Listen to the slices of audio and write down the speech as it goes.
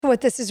what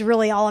this is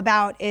really all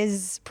about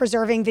is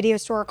preserving video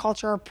store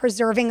culture,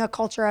 preserving a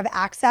culture of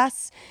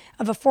access,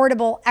 of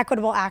affordable,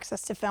 equitable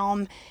access to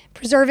film,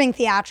 preserving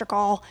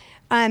theatrical.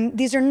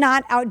 These are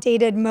not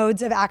outdated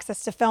modes of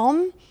access to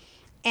film.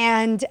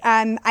 And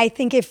I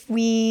think if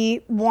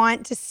we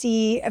want to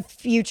see a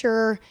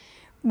future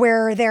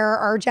where there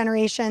are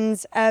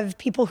generations of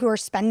people who are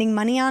spending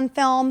money on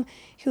film,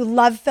 who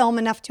love film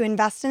enough to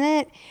invest in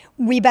it,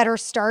 we better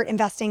start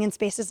investing in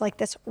spaces like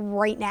this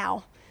right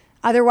now.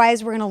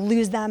 Otherwise, we're going to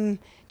lose them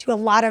to a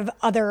lot of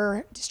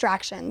other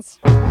distractions.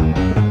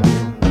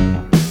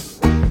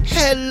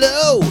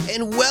 Hello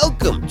and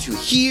welcome to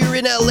Here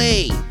in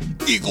LA,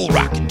 Eagle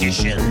Rock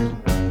Edition.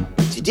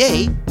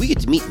 Today, we get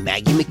to meet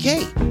Maggie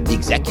McKay, the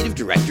executive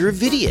director of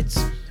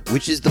Vidiotz,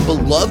 which is the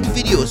beloved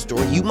video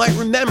store you might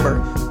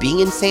remember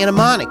being in Santa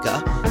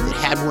Monica that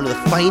had one of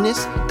the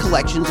finest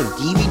collections of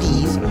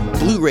DVDs,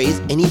 Blu-rays,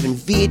 and even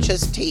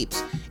VHS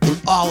tapes in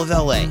all of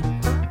LA.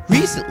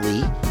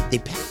 Recently, they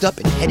packed up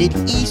and headed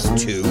east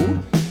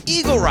to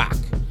Eagle Rock.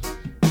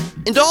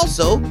 And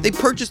also, they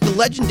purchased the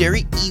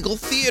legendary Eagle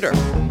Theater.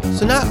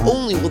 So not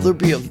only will there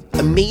be an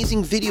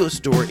amazing video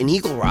store in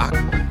Eagle Rock,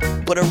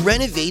 but a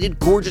renovated,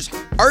 gorgeous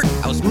art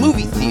house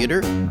movie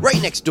theater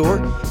right next door,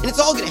 and it's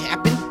all gonna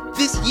happen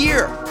this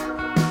year.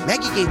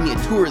 Maggie gave me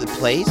a tour of the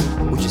place,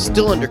 which is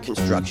still under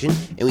construction,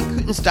 and we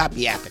couldn't stop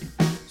yapping.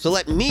 So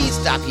let me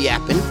stop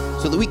yapping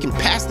so that we can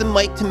pass the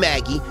mic to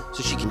Maggie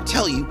so she can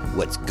tell you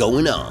what's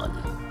going on.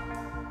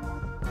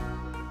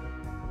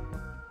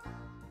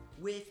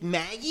 With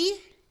Maggie?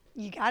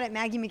 You got it,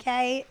 Maggie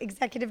McKay,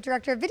 executive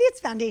director of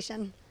Vidiotz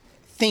Foundation.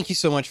 Thank you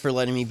so much for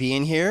letting me be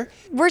in here.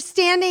 We're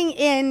standing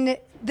in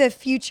the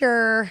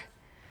future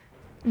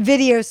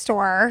video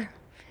store,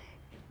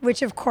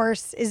 which of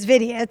course is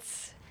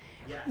Vidiotz,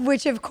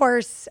 which of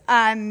course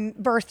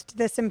birthed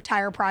this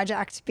entire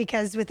project,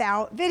 because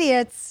without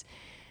Vidiotz,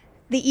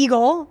 the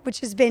Eagle, which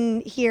has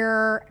been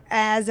here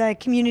as a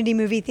community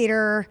movie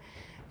theater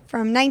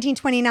from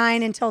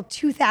 1929 until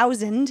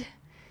 2000,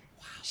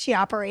 she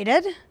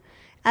operated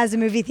as a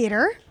movie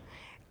theater,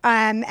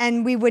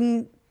 and we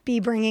wouldn't be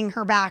bringing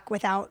her back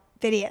without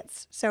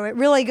Vidiotz. So it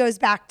really goes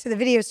back to the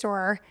video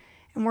store,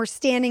 and we're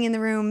standing in the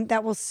room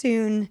that will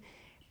soon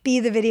be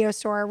the video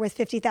store with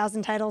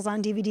 50,000 titles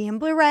on DVD and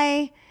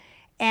Blu-ray,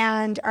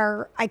 and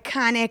our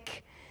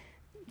iconic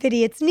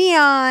Vidiotz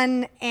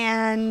neon,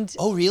 and...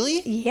 Oh,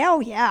 really? Yeah, oh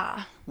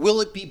yeah. Will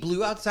it be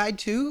blue outside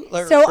too?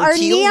 Or Our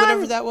teal, neon,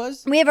 whatever that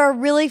was? We have a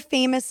really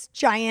famous,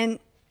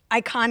 giant,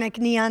 iconic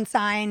neon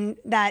sign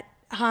that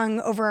hung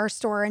over our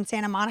store in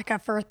Santa Monica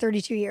for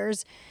 32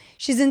 years.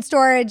 She's in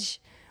storage.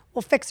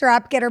 We'll fix her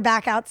up, get her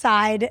back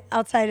outside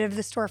of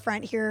the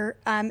storefront here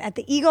at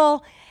the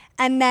Eagle.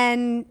 And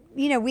then,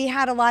 we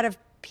had a lot of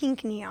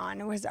pink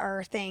neon was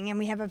our thing. And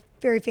we have a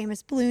very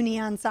famous blue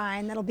neon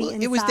sign that'll be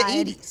inside. It was the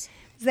 80s.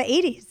 It was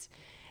the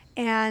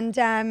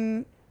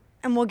 80s.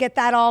 And we'll get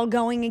that all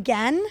going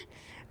again.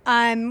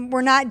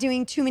 We're not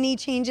doing too many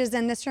changes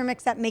in this room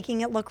except making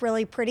it look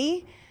really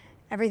pretty.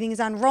 Everything is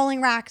on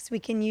rolling racks. We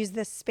can use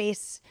this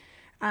space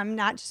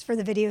not just for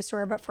the video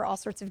store, but for all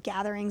sorts of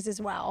gatherings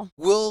as well.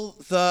 Will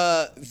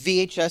the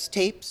VHS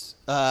tapes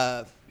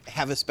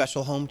have a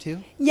special home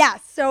too?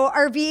 Yes. So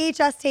our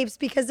VHS tapes,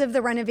 because of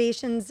the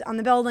renovations on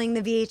the building,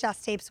 the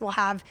VHS tapes will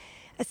have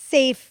a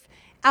safe,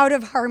 out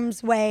of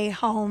harm's way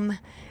home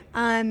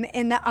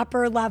in the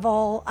upper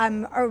level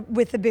or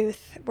with the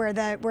booth where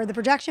the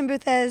projection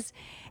booth is.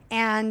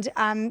 And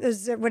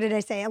those are, what did I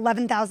say,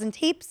 11,000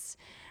 tapes.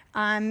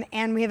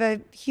 And we have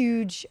a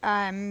huge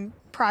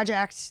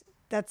project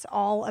that's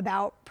all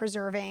about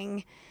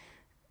preserving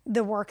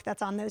the work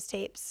that's on those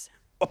tapes.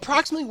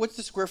 Approximately, what's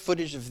the square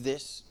footage of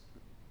this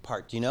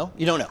part? Do you know?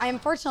 You don't know. I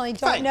unfortunately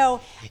don't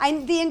know.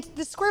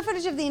 The square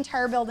footage of the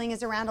entire building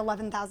is around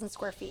 11,000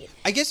 square feet.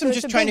 I guess I'm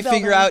just trying to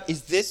figure out,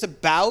 is this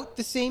about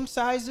the same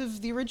size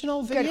of the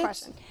original Vidiotz? Good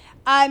question.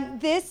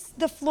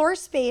 The floor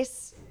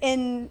space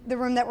in the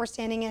room that we're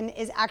standing in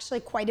is actually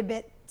quite a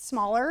bit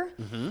smaller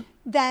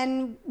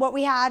than what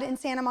we had in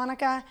Santa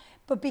Monica.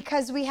 But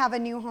because we have a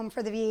new home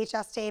for the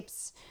VHS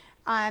tapes,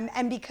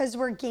 and because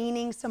we're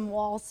gaining some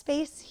wall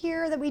space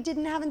here that we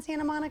didn't have in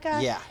Santa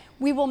Monica,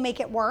 we will make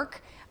it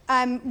work.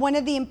 One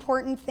of the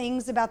important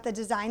things about the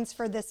designs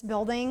for this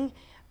building,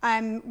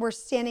 we're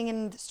standing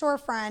in the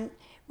storefront,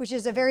 which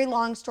is a very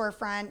long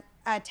storefront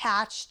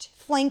attached,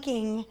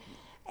 flanking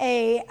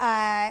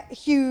a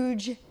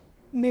huge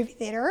movie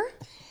theater.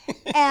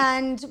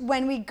 And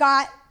when we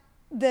got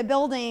the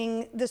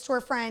building, the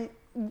storefront,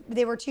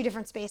 they were two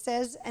different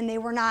spaces, and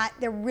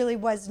there really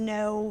was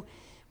no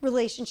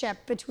relationship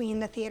between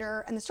the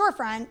theater and the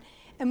storefront.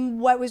 And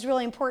what was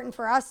really important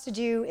for us to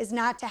do is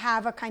not to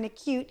have a kind of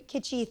cute,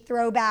 kitschy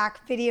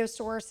throwback video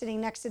store sitting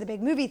next to the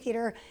big movie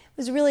theater. It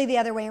was really the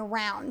other way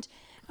around.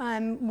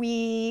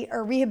 We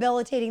are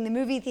rehabilitating the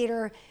movie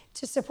theater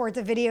to support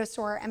the video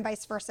store and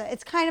vice versa.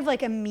 It's kind of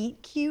like a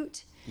meet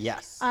cute.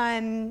 Yes.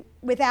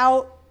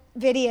 Without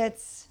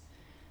Vidiotz,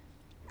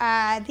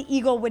 the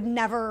Eagle would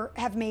never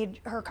have made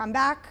her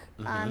comeback.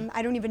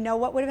 I don't even know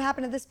what would have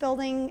happened to this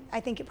building. I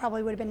think it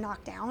probably would have been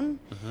knocked down.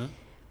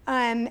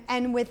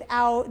 And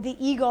without the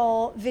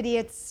Eagle,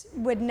 Vidiot's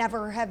would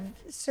never have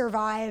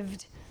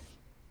survived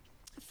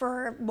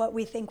for what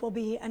we think will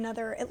be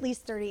another at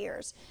least 30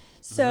 years.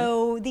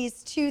 So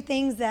these two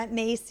things that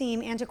may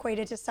seem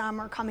antiquated to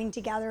some are coming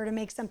together to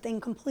make something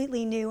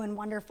completely new and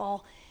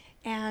wonderful.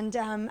 And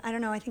I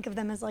don't know, I think of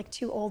them as like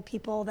two old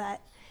people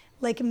that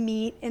like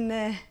meet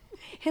and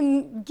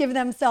give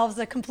themselves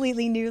a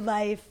completely new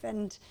life.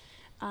 And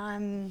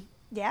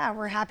yeah,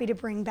 we're happy to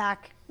bring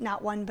back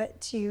not one, but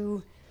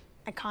two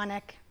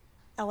iconic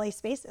LA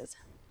spaces.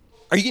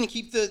 Are you going to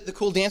keep the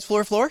cool dance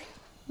floor?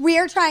 We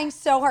are trying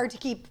so hard to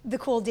keep the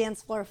cool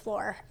dance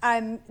floor.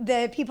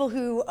 The people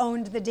who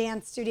owned the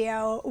dance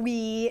studio,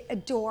 we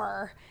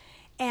adore.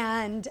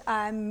 And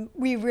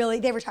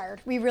they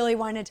retired. We really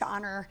wanted to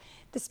honor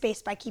the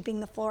space by keeping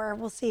the floor.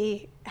 We'll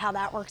see how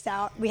that works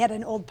out. We had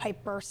an old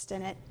pipe burst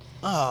in it.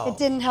 Oh. It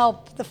didn't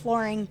help the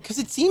flooring. Because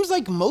it seems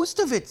like most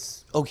of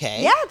it's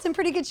okay. Yeah, it's in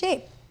pretty good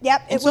shape.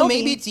 Yep, and so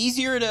maybe it's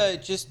easier to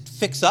just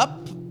fix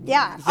up.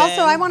 Yeah.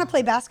 Also, I want to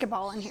play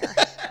basketball in here.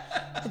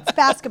 It's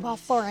basketball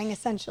flooring,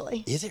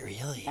 essentially. Is it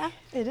really? Yeah,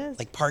 it is.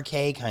 Like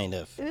parquet, kind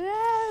of.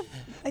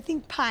 I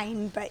think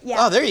pine, but yeah.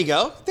 Oh, there you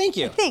go. Thank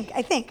you.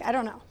 I think. I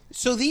don't know.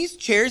 So these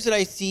chairs that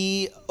I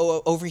see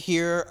over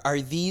here,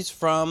 are these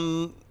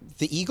from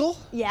the Eagle?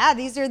 Yeah,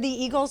 these are the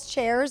Eagle's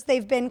chairs.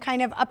 They've been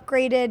kind of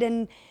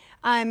upgraded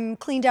and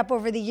cleaned up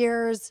over the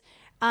years.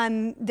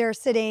 They're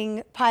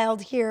sitting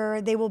piled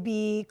here. They will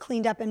be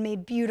cleaned up and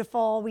made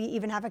beautiful. We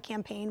even have a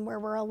campaign where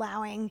we're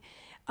allowing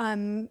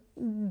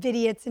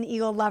Vidiots and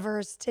Eagle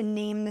lovers to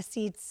name the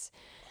seats.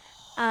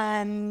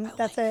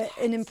 That's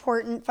an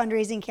important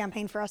fundraising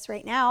campaign for us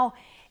right now.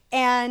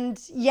 And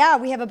yeah,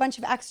 we have a bunch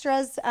of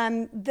extras.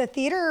 The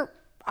theater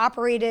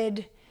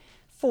operated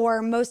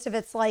for most of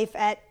its life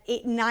at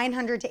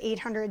 900 to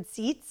 800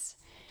 seats.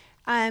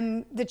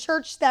 The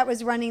church that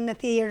was running the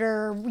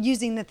theater,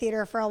 using the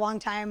theater for a long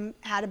time,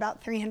 had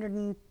about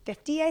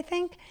 350, I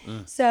think.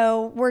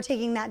 So we're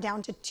taking that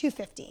down to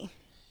 250.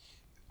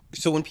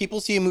 So when people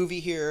see a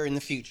movie here in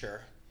the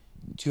future,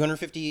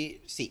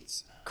 250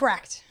 seats.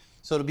 Correct.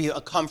 So it'll be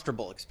a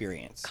comfortable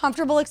experience.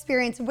 Comfortable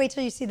experience. Wait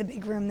till you see the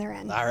big room they're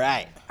in. All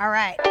right. All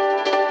right.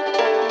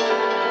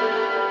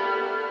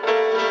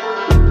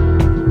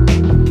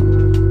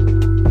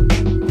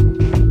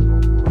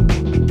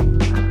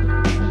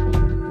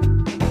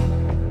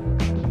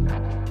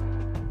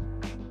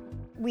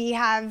 We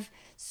have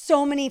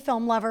so many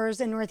film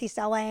lovers in Northeast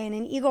LA and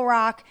in Eagle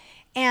Rock.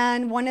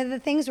 And one of the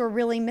things we're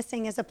really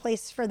missing is a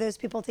place for those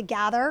people to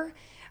gather,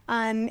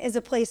 is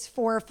a place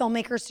for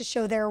filmmakers to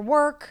show their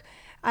work.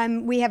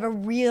 We have a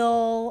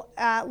real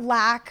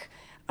lack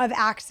of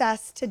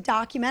access to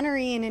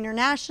documentary and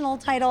international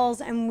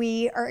titles, and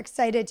we are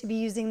excited to be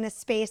using this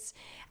space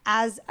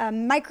as a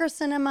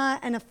microcinema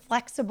and a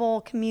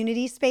flexible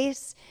community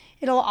space.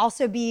 It'll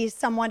also be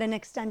somewhat an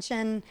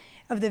extension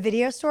of the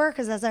video store,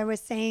 because as I was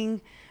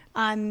saying,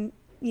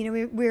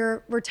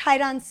 we're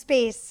tight on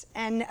space,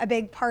 and a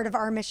big part of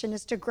our mission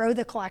is to grow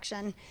the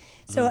collection.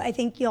 So I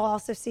think you'll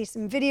also see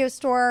some video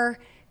store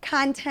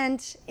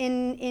content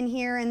in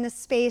here in this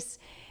space,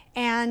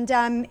 and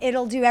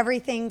it'll do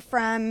everything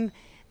from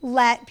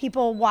let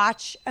people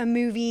watch a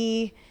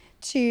movie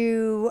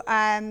to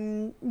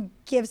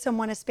give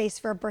someone a space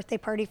for a birthday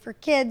party for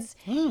kids,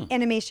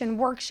 animation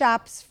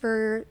workshops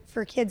for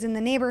kids in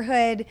the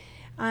neighborhood.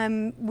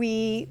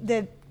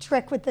 The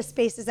trick with the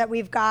spaces that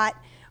we've got,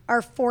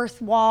 our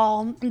fourth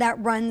wall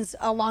that runs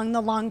along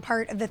the long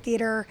part of the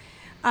theater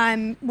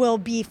will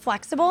be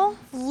flexible.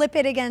 Flip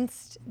it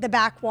against the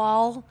back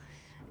wall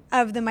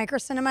of the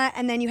microcinema,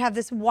 and then you have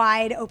this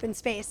wide open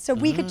space. So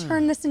we could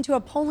turn this into a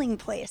polling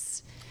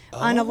place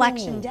on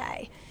election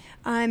day.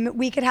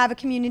 We could have a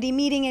community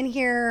meeting in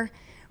here.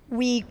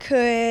 We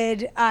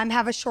could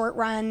have a short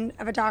run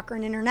of a doc or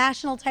an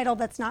international title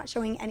that's not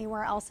showing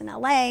anywhere else in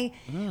LA.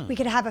 We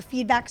could have a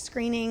feedback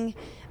screening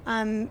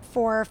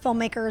for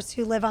filmmakers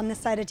who live on this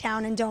side of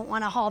town and don't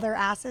want to haul their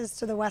asses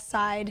to the west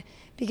side,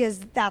 because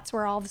that's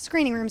where all the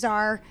screening rooms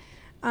are.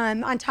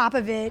 On top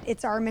of it,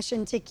 it's our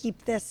mission to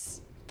keep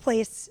this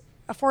place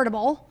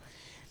affordable.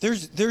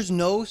 There's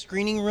no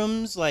screening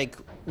rooms, like,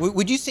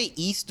 would you say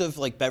east of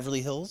like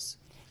Beverly Hills?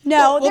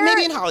 No, well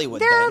maybe in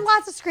Hollywood. There are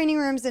lots of screening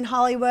rooms in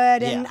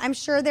Hollywood, and Yeah. I'm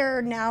sure there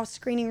are now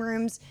screening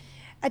rooms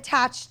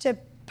attached to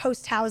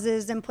post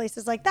houses and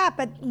places like that.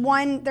 But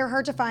one, they're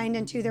hard to find,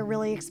 and two, they're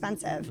really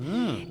expensive.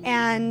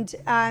 And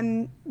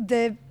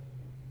the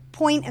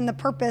point and the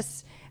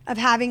purpose of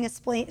having a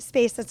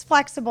space that's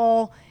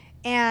flexible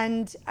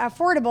and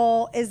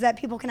affordable is that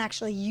people can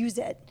actually use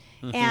it.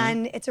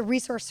 And it's a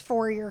resource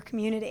for your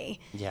community.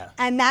 Yeah.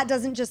 And that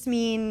doesn't just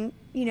mean,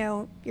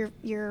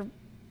 your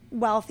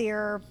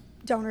wealthier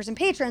donors and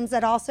patrons.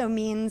 That also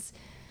means,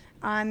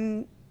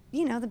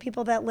 the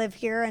people that live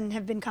here and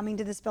have been coming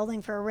to this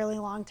building for a really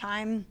long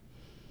time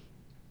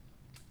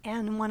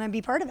and want to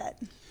be part of it.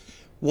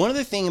 One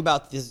other thing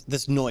about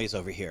this noise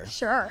over here.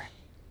 Sure.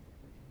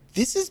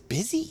 This is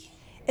busy.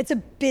 It's a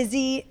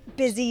busy,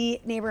 busy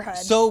neighborhood.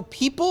 So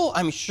people,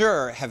 I'm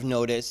sure, have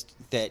noticed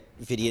that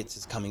Vidiots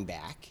is coming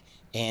back.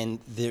 and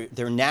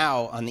they're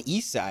now on the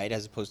east side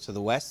as opposed to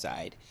the west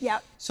side.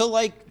 Yep. So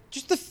like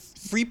just the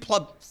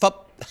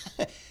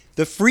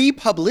the free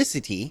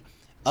publicity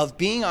of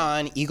being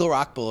on Eagle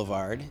Rock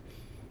Boulevard.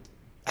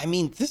 I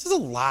mean, this is a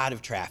lot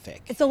of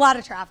traffic. It's a lot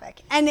of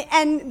traffic.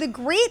 And the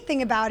great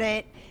thing about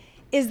it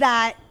is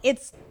that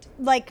it's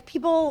like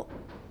people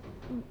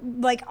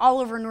like all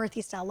over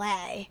Northeast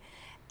LA.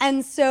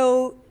 And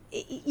so,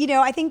 you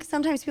know, I think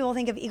sometimes people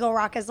think of Eagle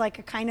Rock as like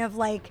a kind of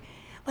like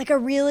a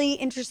really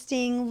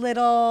interesting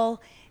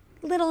little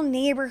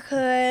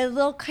neighborhood,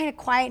 little kind of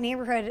quiet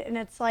neighborhood. And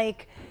it's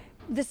like,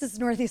 this is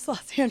Northeast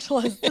Los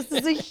Angeles. This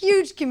is a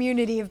huge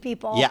community of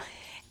people. Yeah.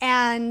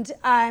 And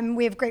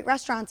we have great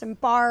restaurants and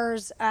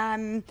bars,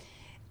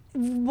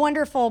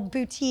 wonderful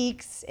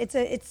boutiques. It's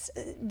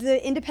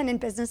the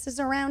independent businesses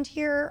around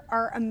here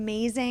are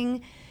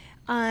amazing,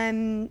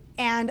 and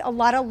a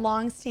lot of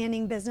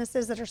long-standing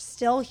businesses that are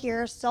still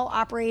here, still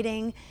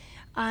operating.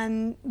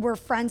 We're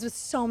friends with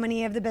so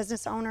many of the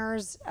business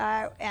owners,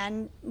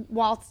 and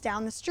Walt's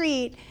down the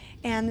street,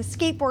 and the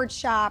skateboard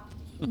shop.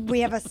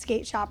 We have a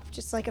skate shop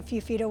just like a few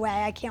feet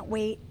away. I can't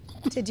wait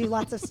to do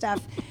lots of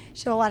stuff,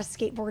 show a lot of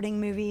skateboarding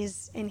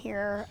movies in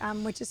here,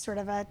 which is sort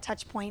of a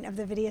touch point of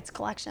the Vidiots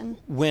collection.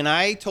 When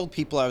I told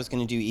people I was going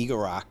to do Eagle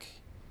Rock,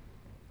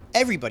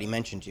 everybody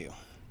mentioned you.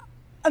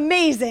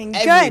 Amazing.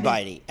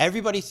 Everybody.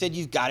 Everybody said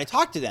you've got to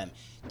talk to them.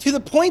 To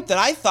the point that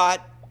I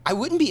thought I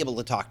wouldn't be able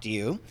to talk to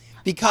you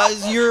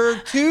because you're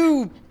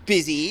too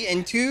busy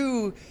and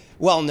too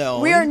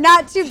well-known. We are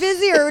not too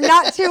busy or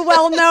not too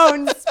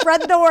well-known.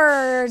 Spread the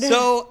word.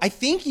 So I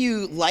think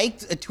you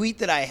liked a tweet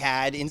that I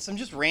had in some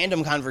just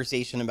random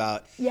conversation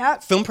about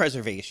film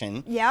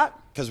preservation. Yep.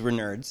 Because we're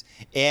nerds.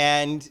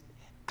 And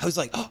I was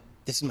like, oh,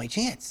 this is my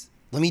chance.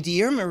 Let me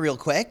DM her real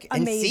quick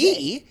and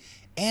see.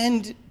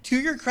 And to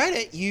your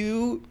credit,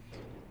 you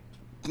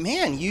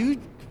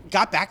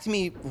got back to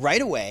me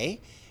right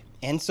away.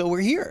 And so we're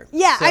here.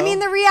 Yeah, so, I mean,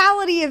 the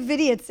reality of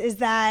Vidiots is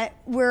that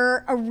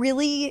we're a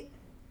really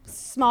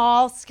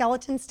small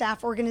skeleton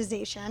staff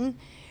organization.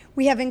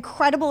 We have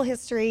incredible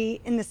history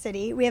in the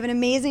city. We have an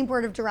amazing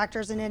board of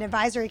directors and an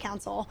advisory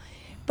council.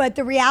 But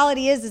the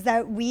reality is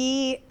that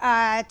we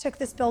took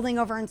this building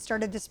over and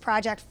started this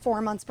project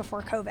 4 months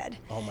before COVID.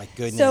 Oh my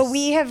goodness. So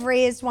we have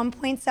raised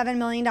 $1.7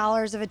 million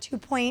of a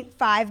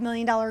 $2.5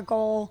 million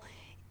goal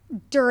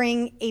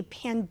during a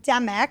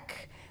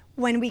pandemic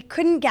when we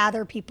couldn't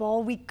gather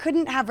people, we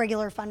couldn't have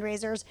regular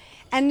fundraisers.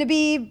 And to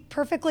be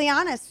perfectly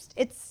honest,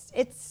 it's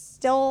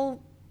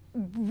still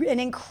an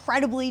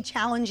incredibly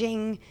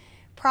challenging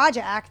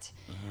project.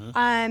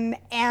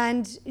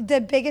 And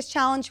the biggest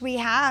challenge we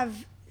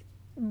have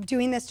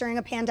doing this during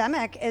a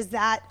pandemic is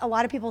that a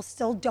lot of people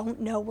still don't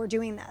know we're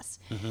doing this.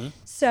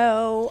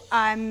 So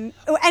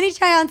any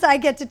chance I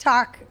get to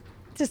talk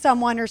to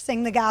someone or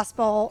sing the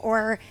gospel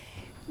or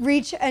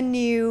reach a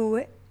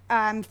new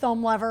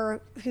film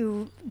lover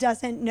who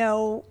doesn't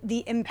know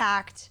the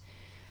impact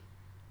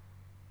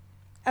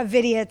of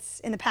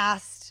Vidiots in the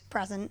past,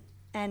 present,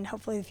 and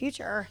hopefully the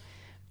future,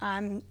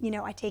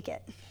 I take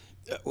it.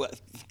 Well,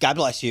 God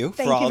bless you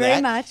Thank for all you that.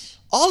 very much.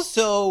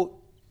 Also,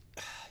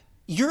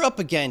 you're up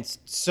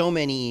against so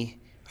many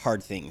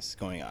hard things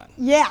going on.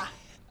 Yeah,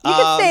 you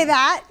could say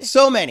that.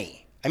 So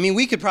many. I mean,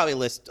 we could probably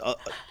list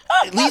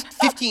at least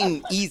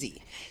 15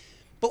 easy.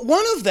 But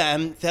one of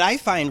them that I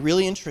find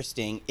really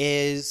interesting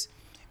is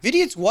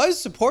Vidiots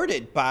was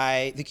supported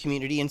by the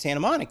community in Santa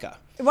Monica.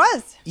 It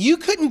was. You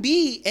couldn't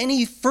be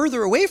any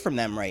further away from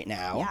them right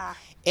now. Yeah.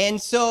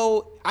 And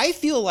so I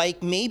feel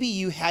like maybe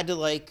you had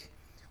to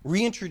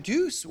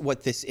reintroduce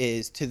what this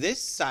is to this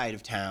side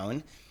of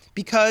town,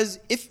 because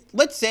if,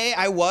 let's say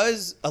I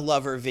was a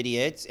lover of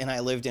Vidiots and I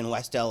lived in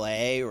West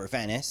LA or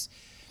Venice,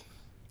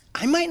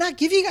 I might not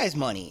give you guys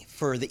money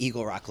for the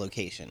Eagle Rock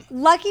location.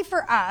 Lucky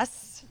for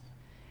us,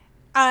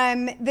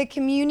 the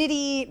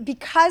community,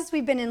 because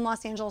we've been in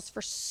Los Angeles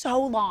for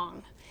so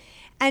long,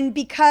 and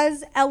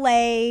because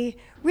LA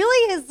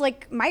really is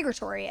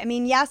migratory. I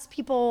mean, yes,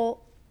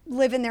 people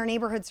live in their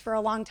neighborhoods for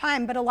a long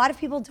time, but a lot of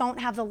people don't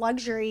have the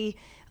luxury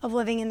of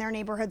living in their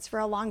neighborhoods for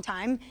a long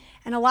time.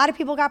 And a lot of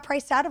people got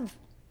priced out of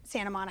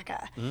Santa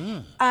Monica.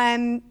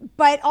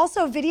 But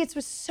also Vidiots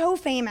was so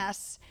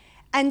famous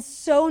and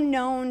so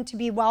known to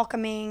be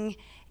welcoming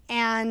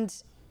and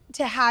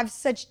to have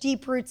such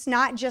deep roots,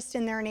 not just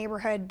in their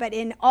neighborhood, but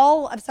in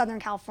all of Southern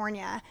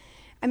California.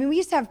 I mean, we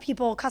used to have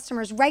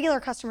regular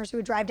customers who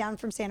would drive down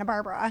from Santa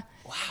Barbara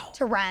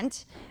to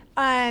rent.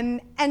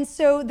 And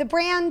so the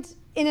brand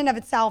in and of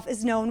itself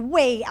is known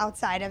way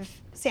outside of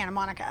Santa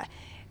Monica.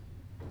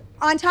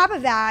 On top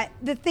of that,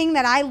 the thing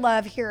that I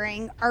love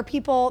hearing are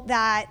people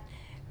that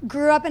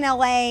grew up in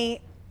LA,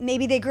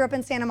 maybe they grew up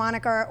in Santa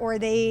Monica or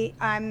they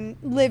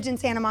lived in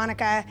Santa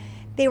Monica.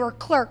 They were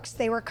clerks,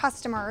 they were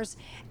customers.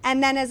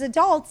 And then as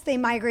adults, they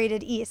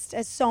migrated east,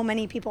 as so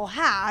many people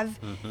have.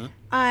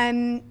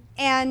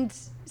 And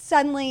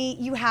suddenly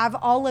you have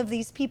all of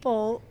these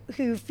people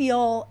who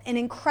feel an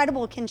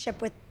incredible kinship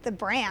with the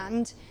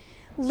brand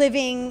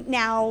living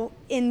now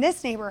in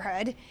this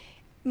neighborhood.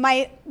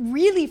 my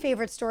really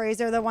favorite stories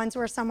are the ones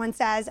where someone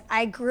says,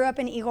 I grew up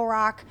in Eagle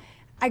Rock.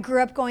 I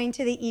grew up going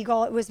to the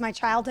Eagle. It was my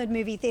childhood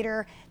movie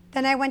theater.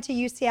 Then I went to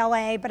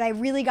UCLA, but I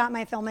really got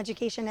my film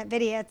education at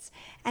Vidiot's.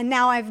 And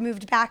now I've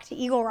moved back to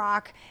Eagle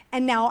Rock.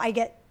 And now I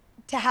get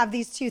to have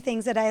these two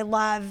things that I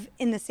love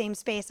in the same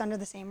space under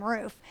the same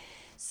roof.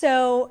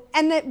 So,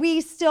 and that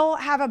we still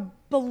have a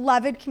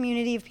beloved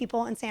community of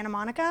people in Santa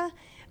Monica.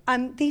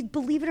 They,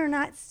 believe it or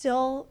not,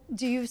 still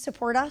do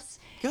support us.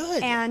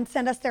 Good. And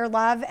send us their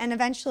love. And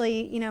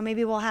eventually, you know,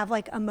 maybe we'll have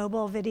like a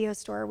mobile video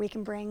store we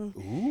can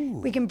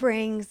bring. We can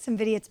bring some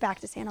Vidiot's back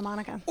to Santa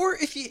Monica. Or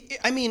if you,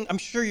 I mean, I'm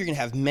sure you're going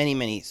to have many,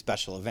 many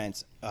special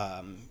events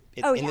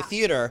in the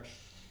theater.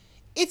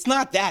 It's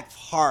not that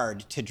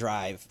hard to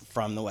drive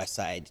from the West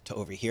Side to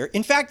over here.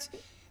 In fact,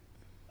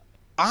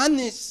 on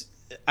this,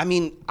 I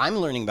mean, I'm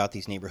learning about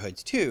these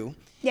neighborhoods too.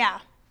 Yeah.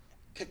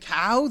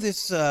 Cacao,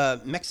 this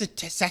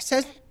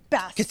Mexican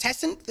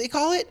Best. they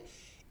call it,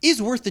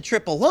 is worth the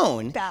trip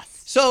alone.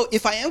 Best. So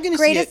if I am going to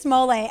see it, Greatest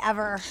mole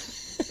ever.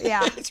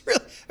 Yeah. it's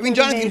really, I mean,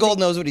 Jonathan amazing. Gold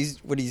knows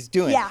what he's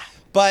doing. Yeah.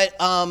 But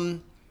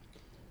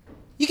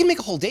you can make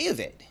a whole day of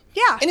it.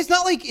 Yeah. And it's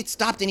not like it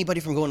stopped anybody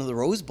from going to the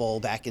Rose Bowl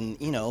back in,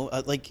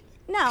 like,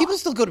 No. people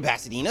still go to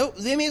Pasadena.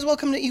 They may as well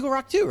come to Eagle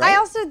Rock too, right? I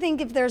also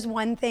think if there's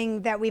one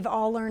thing that we've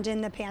all learned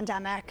in the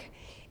pandemic,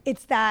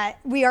 it's that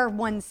we are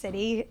one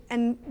city,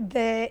 and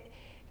the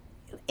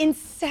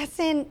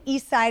incessant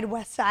East Side,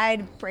 West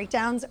Side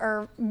breakdowns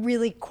are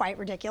really quite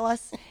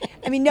ridiculous.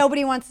 I mean,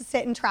 nobody wants to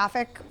sit in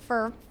traffic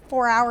for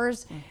 4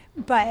 hours,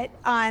 but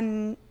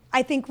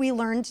I think we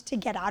learned to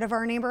get out of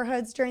our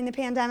neighborhoods during the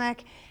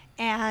pandemic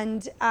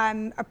and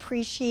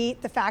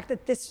appreciate the fact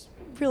that this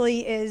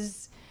really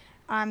is,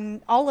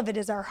 all of it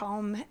is our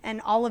home,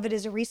 and all of it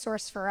is a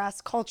resource for us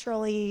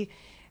culturally,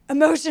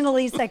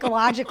 emotionally,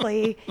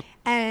 psychologically.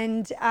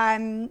 And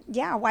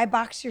why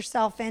box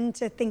yourself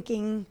into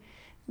thinking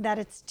that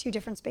it's two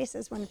different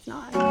spaces when it's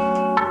not?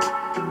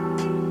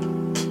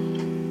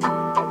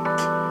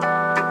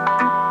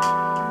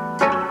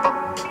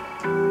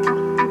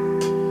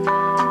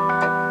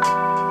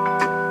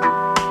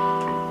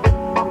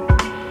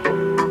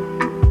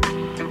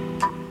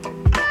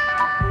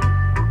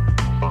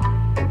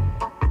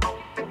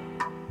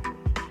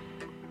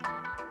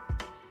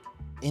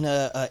 In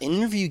an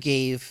interview you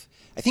gave,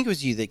 I think it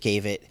was you that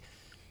gave it,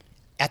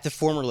 at the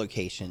former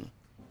location,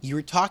 you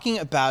were talking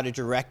about a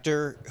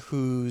director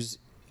whose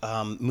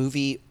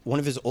movie, one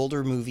of his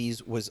older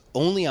movies, was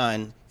only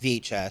on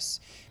VHS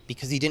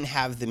because he didn't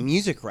have the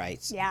music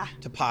rights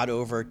to pod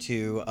over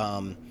to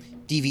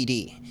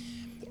DVD.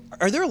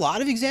 Are there a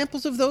lot of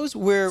examples of those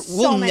where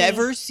we'll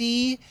never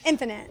see?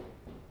 Infinite.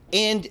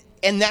 And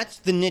that's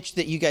the niche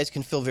that you guys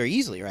can fill very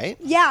easily, right?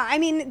 Yeah, I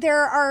mean,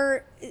 there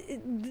are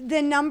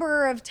the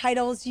number of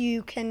titles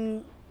you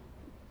can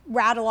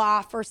rattle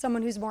off, or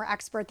someone who's more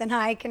expert than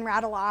I can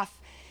rattle off.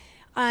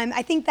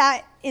 I think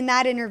that in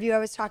that interview, I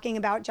was talking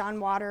about John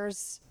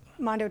Waters'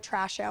 Mondo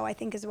Trasho, I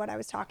think is what I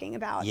was talking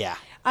about. Yeah.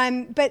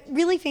 But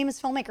really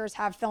famous filmmakers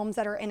have films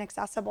that are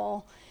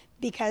inaccessible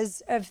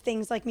because of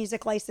things like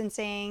music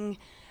licensing.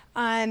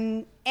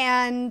 And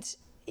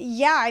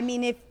yeah, I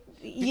mean, if,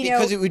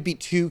 because it would be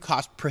too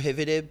cost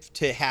prohibitive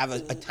to have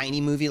a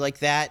tiny movie like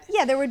that.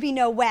 Yeah, there would be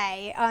no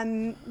way.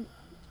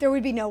 There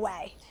would be no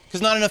way.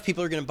 Because not enough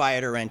people are going to buy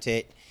it or rent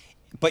it,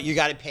 but you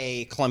got to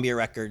pay Columbia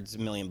Records $1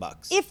 million.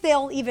 If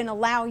they'll even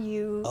allow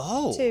you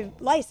to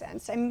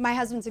license. I mean, my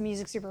husband's a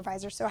music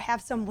supervisor, so I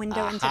have some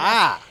window into this.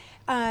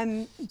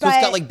 So it's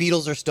got like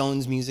Beatles or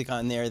Stones music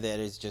on there that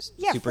is just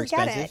super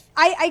expensive. It.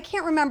 I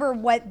can't remember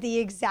what the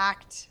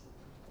exact,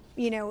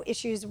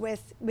 issues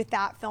with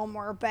that film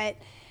were, but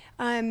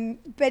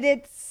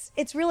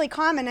it's really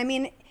common. I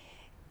mean,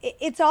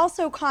 it's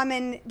also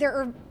common.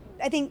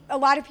 I think a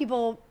lot of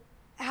people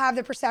have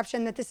the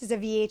perception that this is a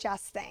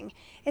VHS thing.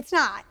 It's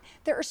not.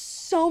 There are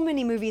so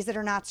many movies that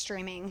are not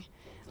streaming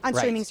on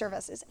streaming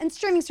services, and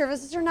streaming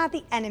services are not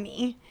the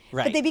enemy,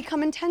 but they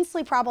become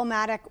intensely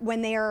problematic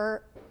when they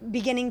are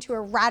beginning to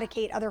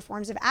eradicate other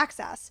forms of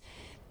access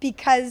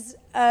because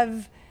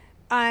of.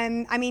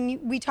 I mean,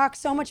 we talk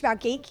so much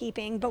about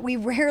gatekeeping, but we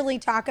rarely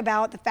talk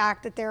about the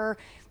fact that there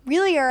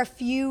really are a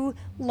few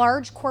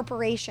large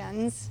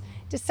corporations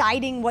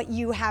deciding what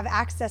you have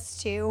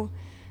access to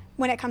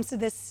when it comes to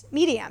this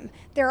medium.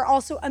 There are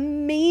also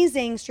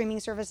amazing streaming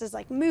services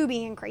like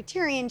Mubi and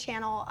Criterion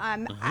Channel.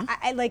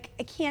 I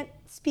can't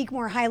speak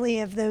more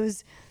highly of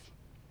those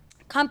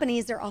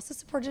companies. They're also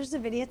supporters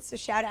of Vidiot's, so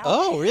shout out.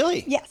 Oh,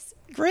 really? Yes.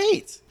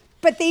 Great.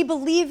 But they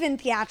believe in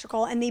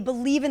theatrical, and they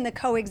believe in the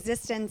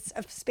coexistence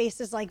of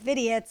spaces like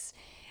Vidiot's.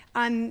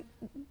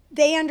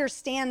 They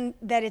understand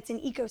that it's an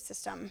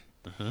ecosystem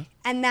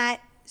and that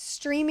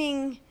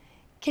streaming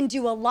can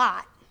do a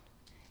lot.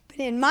 But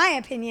in my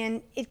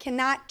opinion, it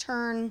cannot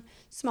turn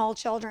small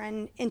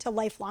children into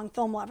lifelong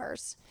film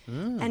lovers.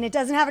 And it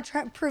doesn't have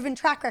a proven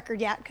track record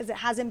yet because it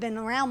hasn't been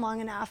around long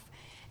enough.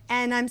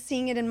 And I'm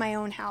seeing it in my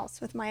own house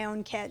with my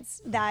own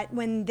kids, that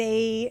when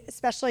they,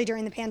 especially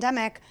during the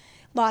pandemic,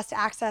 lost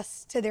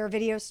access to their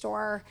video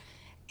store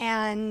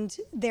and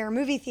their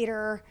movie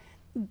theater,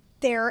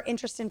 their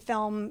interest in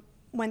film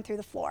went through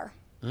the floor.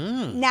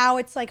 Now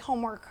it's like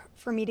homework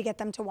for me to get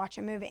them to watch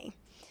a movie.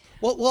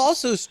 Well,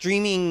 also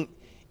streaming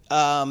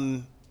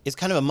is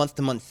kind of a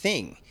month-to-month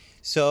thing.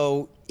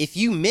 So if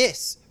you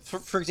miss,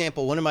 for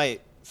example, one of my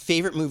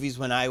favorite movies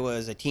when I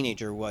was a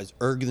teenager was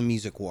Erg the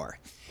Music War,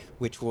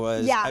 which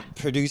was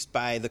produced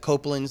by the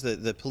Copelands,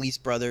 the Police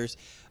Brothers.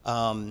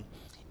 And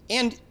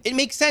it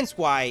makes sense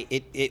why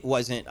it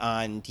wasn't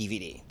on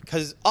DVD,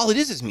 because all it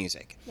is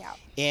music. Yeah.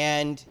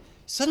 And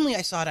suddenly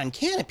I saw it on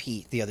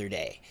Canopy the other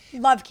day.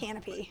 Love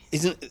Canopy.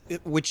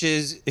 Which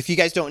is, if you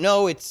guys don't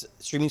know, it's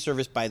a streaming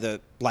service by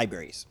the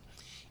libraries.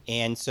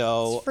 And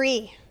so... It's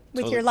free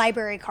with your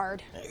library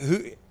card.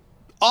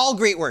 All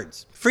great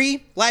words.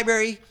 Free,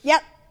 library.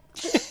 Yep.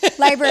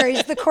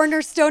 Libraries, the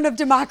cornerstone of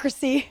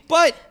democracy.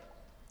 But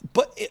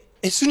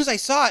as soon as I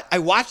saw it, I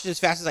watched it as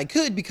fast as I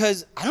could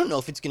because I don't know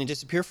if it's going to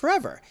disappear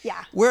forever.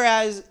 Yeah.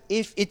 Whereas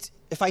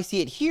if I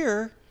see it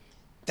here,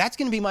 that's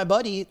going to be my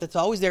buddy that's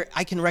always there.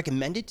 I can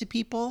recommend it to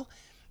people,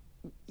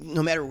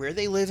 no matter where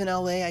they live in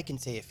LA. I can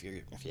say if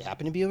you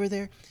happen to be over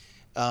there,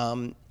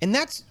 and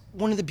that's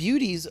one of the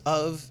beauties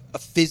of a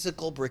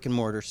physical brick and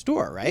mortar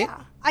store, right?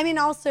 Yeah. I mean,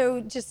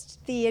 also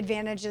just the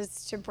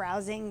advantages to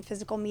browsing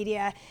physical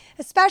media,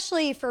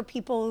 especially for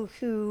people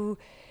who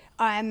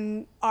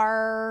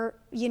are,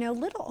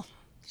 little.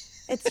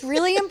 It's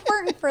really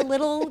important for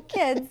little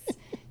kids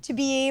to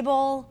be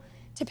able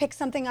to pick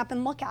something up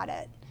and look at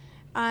it.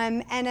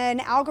 And an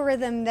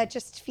algorithm that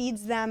just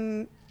feeds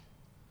them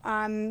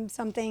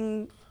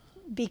something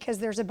because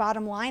there's a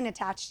bottom line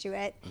attached to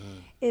it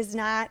is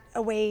not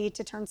a way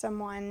to turn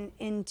someone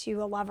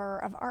into a lover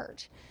of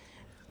art.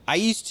 I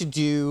used to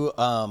do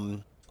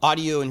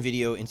audio and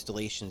video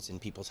installations in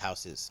people's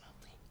houses.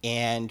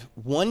 And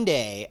one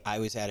day I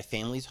was at a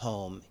family's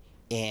home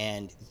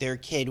and their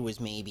kid was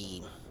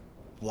maybe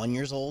 1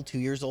 year old, 2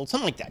 years old,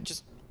 something like that,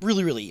 just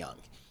really, really young.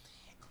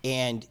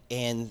 And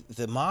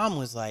the mom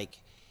was like,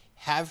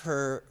 have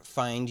her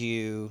find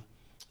you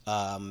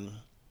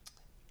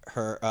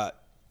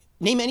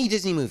name any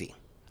Disney movie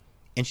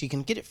and she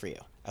can get it for you.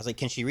 I was like,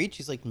 can she read?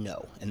 She's like,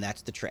 no. And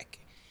that's the trick.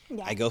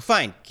 Yeah. I go,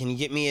 fine. Can you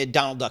get me a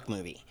Donald Duck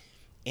movie?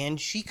 And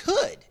she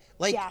could.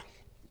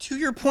 To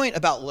your point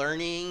about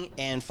learning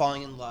and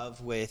falling in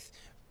love with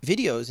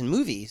videos and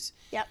movies.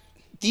 Yep.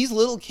 These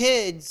little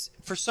kids,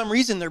 for some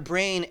reason, their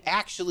brain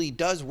actually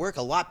does work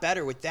a lot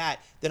better with that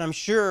than I'm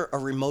sure a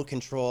remote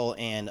control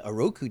and a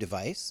Roku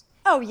device.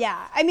 Oh,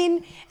 yeah. I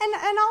mean,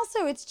 and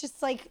also it's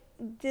just like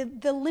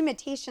the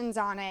limitations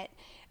on it.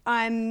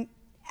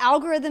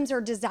 Algorithms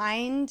are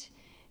designed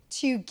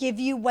to give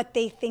you what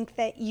they think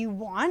that you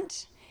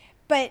want,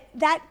 but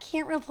that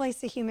can't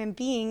replace a human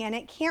being, and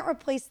it can't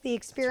replace the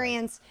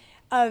experience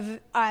of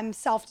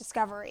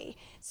self-discovery.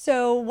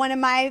 So one of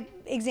my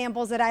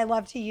examples that I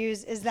love to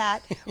use is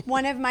that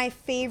one of my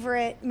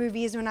favorite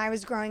movies when I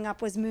was growing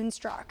up was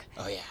Moonstruck.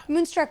 Oh, yeah.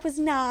 Moonstruck was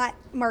not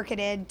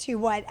marketed to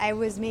what I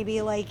was maybe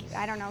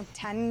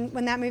 10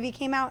 when that movie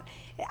came out.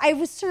 I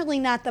was certainly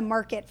not the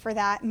market for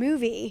that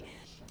movie,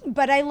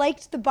 but I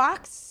liked the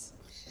box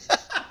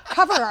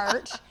cover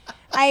art.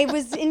 I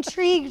was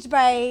intrigued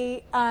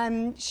by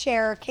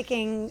Cher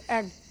kicking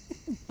a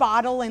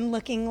bottle and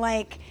looking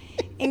like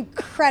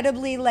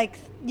incredibly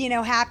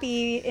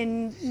happy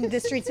in the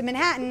streets of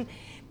Manhattan.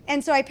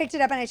 And so I picked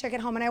it up and I took it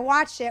home and I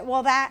watched it.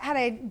 Well, that had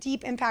a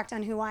deep impact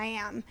on who I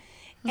am.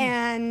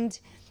 And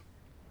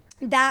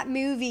that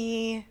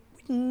movie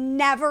would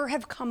never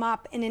have come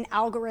up in an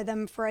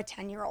algorithm for a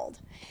 10-year-old.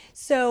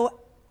 So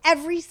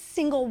every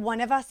single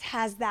one of us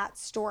has that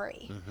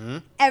story. Mm-hmm.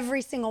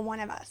 Every single one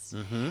of us.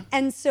 Mm-hmm.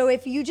 And so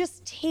if you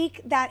just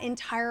take that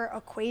entire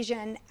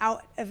equation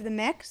out of the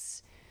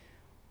mix,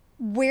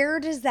 where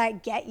does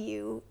that get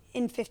you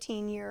in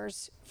 15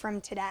 years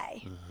from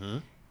today? Mm-hmm.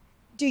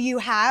 Do you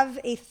have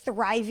a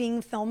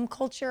thriving film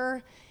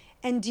culture?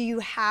 And do you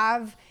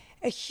have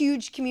a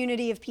huge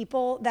community of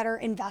people that are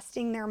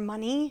investing their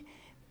money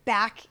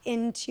back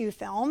into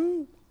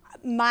film?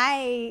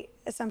 My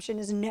assumption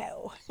is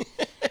no.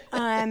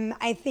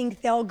 I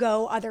think they'll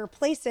go other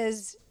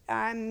places.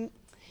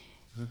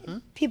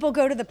 People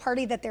go to the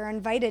party that they're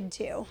invited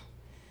to.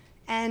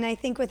 And I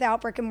think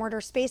without brick and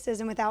mortar spaces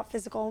and without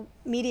physical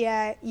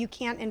media, you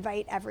can't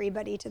invite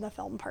everybody to the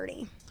film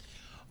party.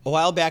 A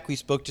while back, we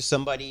spoke to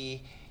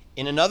somebody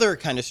in another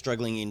kind of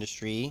struggling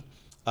industry,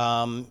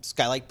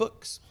 Skylight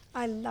Books.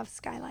 I love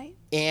Skylight.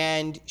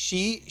 And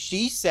she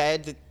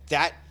said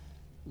that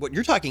what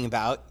you're talking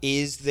about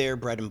is their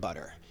bread and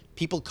butter.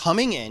 People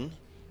coming in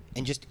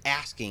and just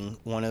asking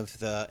one of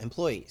the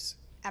employees.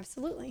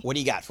 Absolutely. What do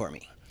you got for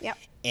me? Yep.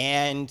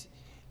 And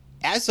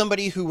as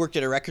somebody who worked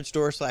at a record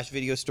store /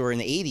 video store in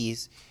the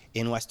 80s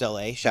in West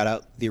LA, shout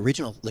out the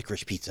original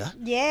Licorice Pizza.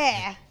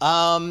 Yeah.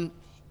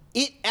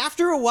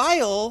 After a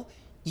while,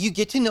 you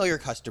get to know your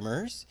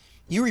customers.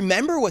 You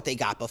remember what they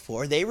got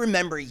before. They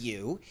remember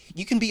you.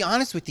 You can be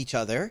honest with each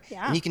other.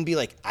 Yeah. And you can be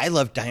like, I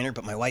love Diner,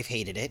 but my wife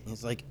hated it. And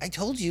it's like, I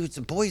told you it's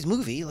a boy's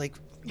movie. Like,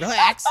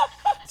 relax.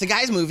 It's a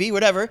guy's movie,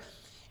 whatever.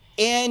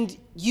 And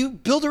you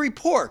build a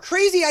rapport.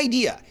 Crazy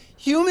idea.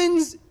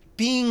 Humans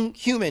being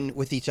human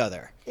with each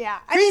other. Yeah.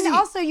 Crazy. I mean,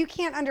 also, you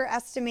can't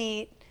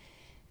underestimate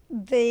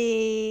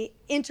the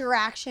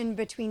interaction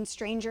between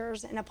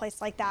strangers in a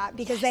place like that,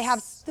 because they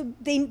have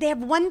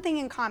one thing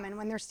in common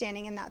when they're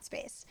standing in that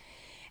space.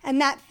 And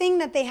that thing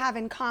that they have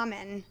in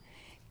common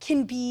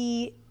can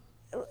be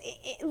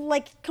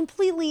like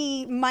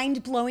completely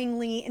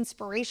mind-blowingly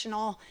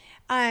inspirational.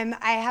 I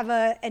have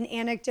an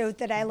anecdote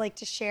that I like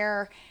to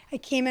share. I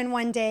came in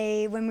one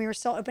day when we were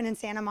still open in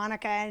Santa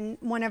Monica, and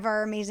one of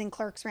our amazing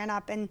clerks ran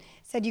up and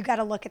said, "You got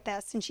to look at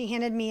this." And she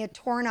handed me a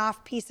torn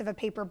off piece of a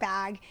paper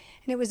bag,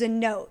 and it was a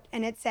note,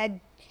 and it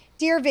said,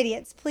 "Dear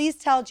Vidiots, please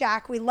tell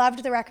Jack we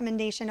loved the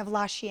recommendation of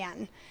La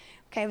Chienne."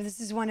 Okay, well, this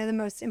is one of the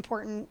most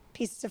important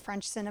pieces of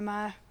French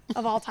cinema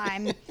of all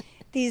time.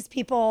 These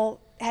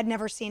people had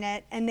never seen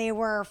it, and they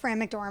were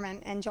Fran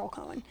McDormand and Joel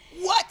Coen.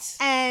 What?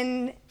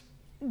 And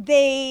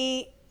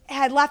they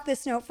had left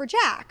this note for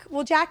Jack.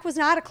 Well, Jack was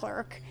not a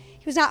clerk.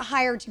 He was not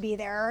hired to be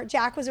there.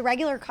 Jack was a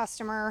regular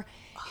customer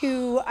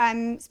who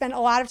spent a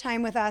lot of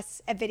time with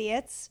us at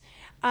Vidiots.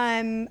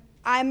 I'm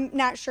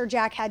not sure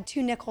Jack had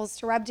 2 nickels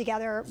to rub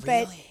together,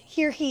 but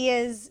here he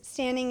is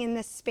standing in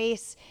this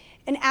space,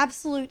 an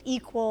absolute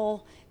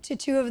equal to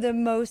 2 of the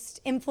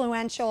most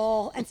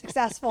influential and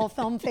successful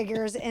film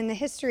figures in the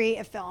history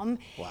of film.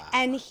 Wow.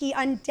 And he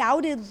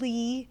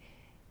undoubtedly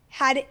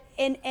had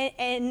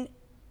an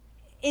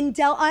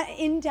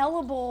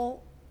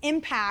indelible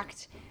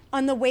impact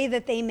on the way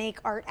that they make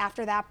art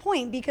after that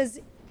point, because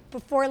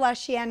before La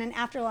Chienne and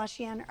after La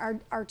Chienne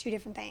are 2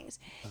 different things.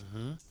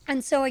 Mm-hmm.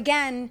 And so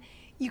again,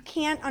 you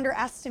can't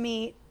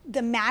underestimate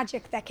the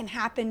magic that can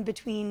happen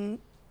between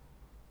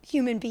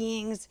human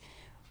beings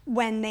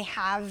when they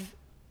have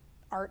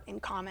art in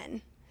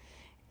common.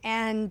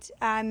 And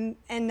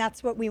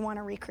that's what we want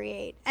to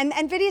recreate. And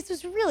Vidiots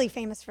was really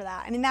famous for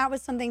that. I mean, that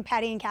was something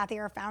Patty and Kathy,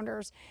 our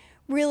founders,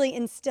 really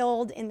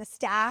instilled in the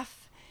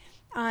staff.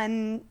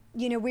 We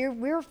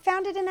were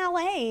founded in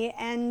LA,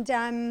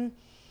 and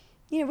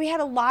we had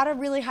a lot of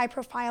really high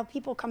profile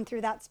people come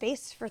through that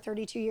space for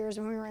 32 years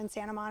when we were in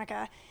Santa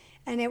Monica.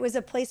 And it was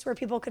a place where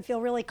people could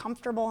feel really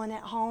comfortable and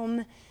at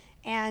home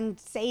and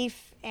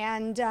safe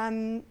and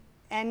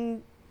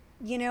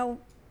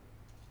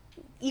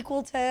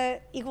equal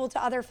to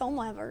other film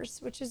lovers,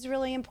 which is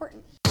really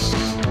important.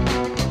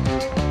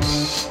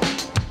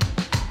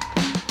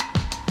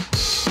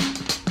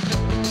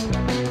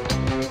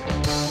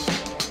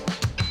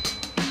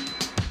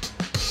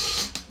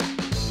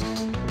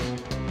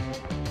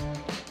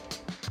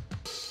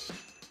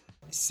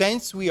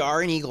 Since we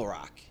are in Eagle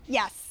Rock,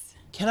 Yes.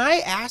 can I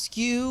ask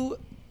you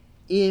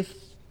if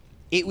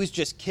it was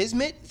just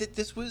kismet that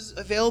this was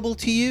available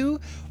to you,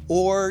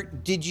 or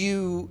did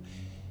you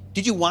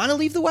want to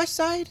leave the West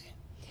Side?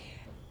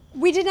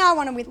 We did not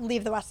want to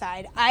leave the West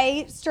Side.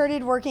 I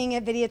started working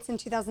at Vidiots in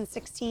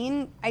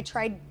 2016. I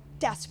tried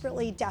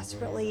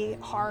desperately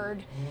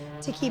hard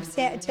to keep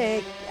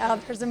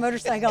there's a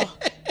motorcycle.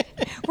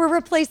 We're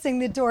replacing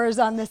the doors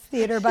on this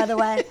theater, by the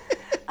way.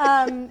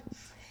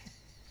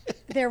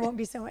 There won't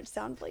be so much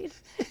sound bleed.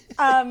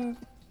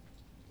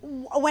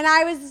 When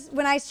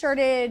I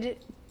started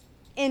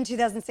in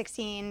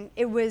 2016,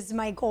 it was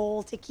my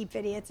goal to keep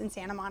Vidiots in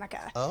Santa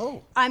Monica.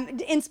 Oh.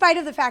 In spite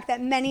of the fact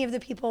that many of the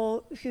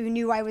people who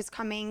knew I was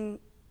coming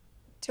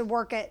to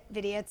work at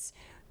Vidiots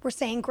were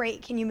saying,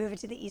 "Great, can you move it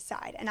to the East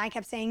Side?" And I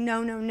kept saying,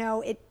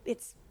 "No,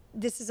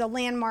 this is a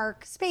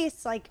landmark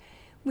space. Like,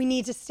 we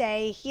need to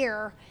stay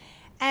here."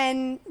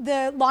 And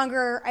the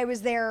longer I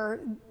was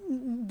there,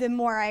 the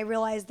more I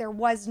realized there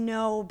was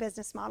no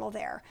business model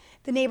there.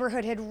 The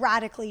neighborhood had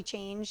radically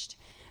changed.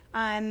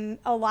 A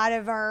lot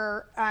of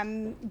our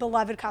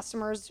beloved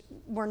customers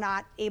were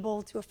not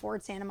able to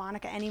afford Santa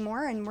Monica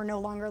anymore and were no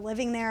longer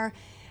living there.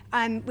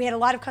 We had a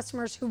lot of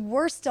customers who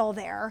were still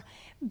there,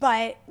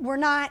 but were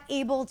not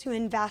able to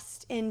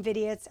invest in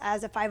Vidiots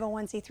as a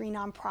 501c3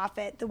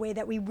 nonprofit the way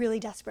that we really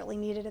desperately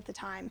needed at the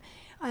time.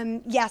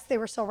 Yes, they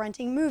were still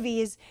renting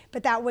movies,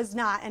 but that was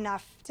not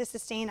enough to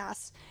sustain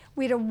us.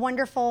 We had a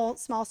wonderful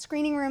small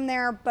screening room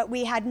there, but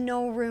we had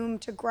no room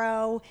to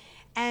grow.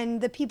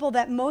 And the people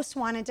that most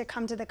wanted to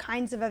come to the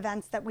kinds of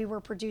events that we were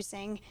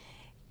producing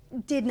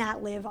did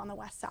not live on the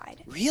West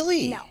Side.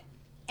 Really? No.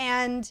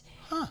 And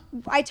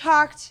I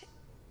talked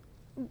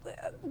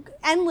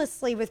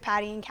endlessly with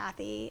Patty and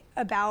Kathy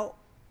about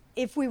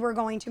if we were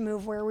going to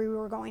move, where we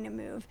were going to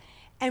move.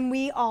 And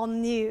we all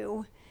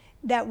knew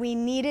that we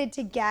needed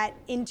to get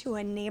into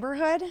a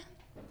neighborhood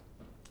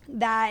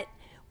that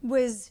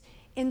was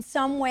in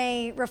some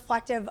way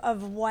reflective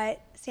of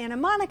what Santa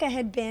Monica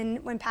had been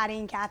when Patty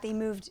and Kathy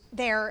moved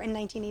there in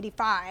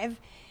 1985.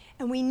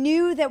 And we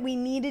knew that we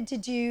needed to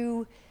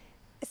do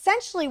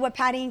essentially what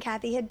Patty and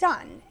Kathy had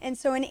done. And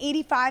so in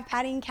 85,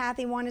 Patty and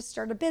Kathy wanted to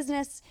start a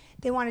business.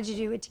 They wanted to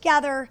do it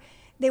together.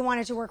 They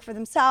wanted to work for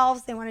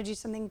themselves. They wanted to do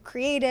something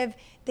creative.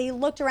 They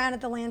looked around at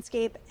the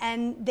landscape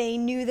and they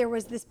knew there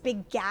was this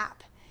big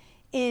gap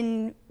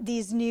in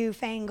these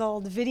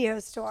newfangled video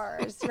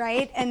stores,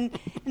 right? and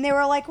they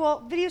were like, well,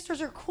 video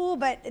stores are cool,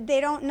 but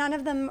none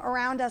of them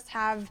around us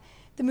have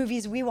the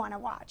movies we want to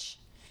watch.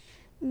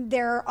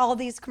 there are all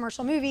these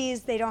commercial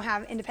movies. They don't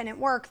have independent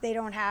work. They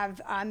don't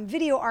have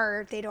video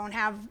art. They don't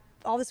have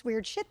all this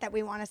weird shit that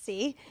we want to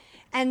see.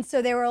 And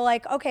so they were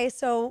like, okay,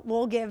 so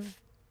we'll give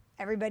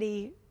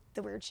everybody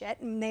the weird shit.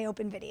 And they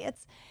opened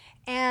Vidiots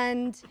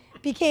and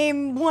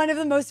became one of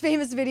the most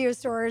famous video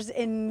stores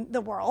in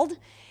the world,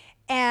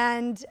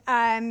 and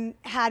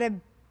had a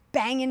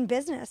banging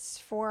business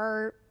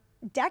for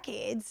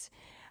decades.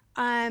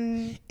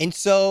 And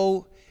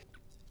so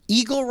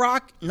Eagle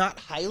Rock, not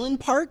Highland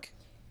Park,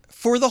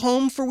 for the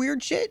home for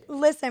weird shit?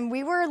 Listen,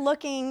 we were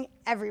looking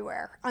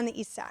everywhere on the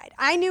east side.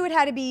 I knew it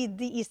had to be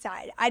the east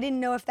side. I didn't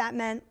know if that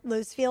meant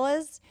Los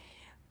Feliz.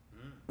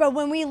 But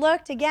when we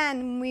looked again,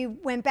 when we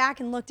went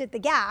back and looked at the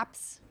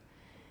gaps,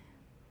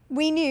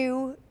 we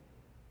knew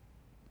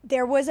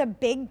there was a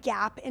big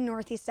gap in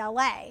Northeast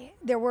LA.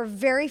 There were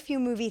very few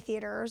movie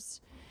theaters.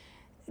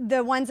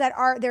 The ones that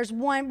are, there's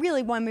one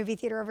movie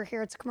theater over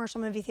here. It's a commercial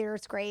movie theater.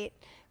 It's great.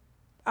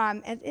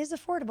 It is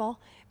affordable,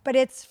 but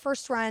it's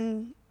first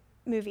run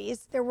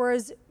movies. There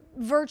was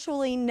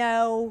virtually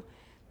no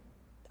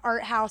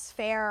art house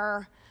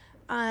fare.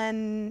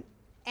 And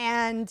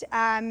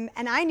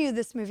I knew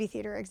this movie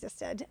theater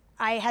existed.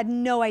 I had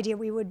no idea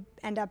we would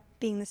end up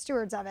being the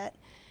stewards of it.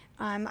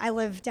 I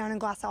live down in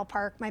Glassell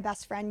Park. My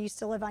best friend used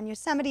to live on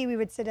Yosemite. We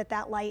would sit at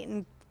that light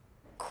and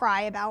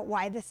cry about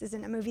why this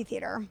isn't a movie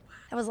theater.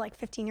 That was like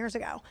 15 years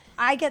ago.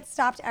 I get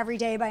stopped every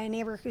day by a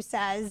neighbor who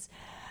says,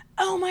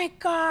 oh my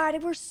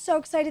God, we're so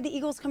excited the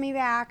Eagles coming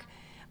back.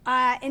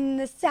 In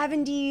the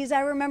 70s,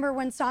 I remember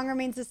when Song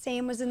Remains the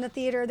Same was in the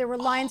theater. There were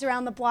lines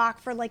around the block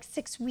for like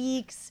 6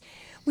 weeks.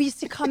 We used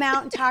to come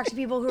out and talk to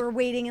people who were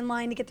waiting in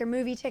line to get their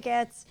movie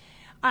tickets,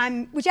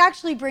 which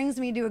actually brings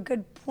me to a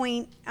good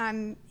point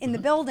in the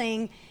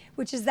building,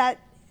 which is that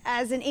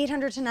as an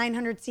 800 to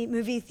 900 seat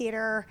movie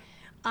theater,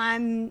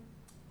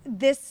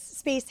 this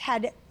space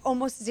had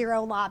almost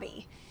zero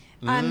lobby.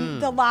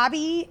 The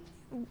lobby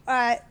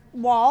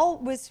wall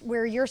was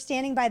where you're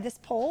standing by this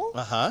pole,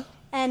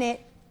 and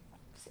it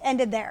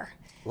ended there.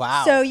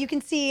 Wow. So you can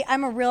see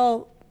I'm a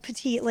real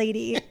petite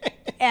lady,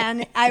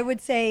 and I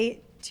would say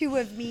 2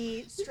 of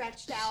me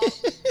stretched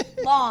out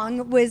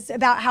long was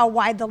about how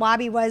wide the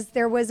lobby was.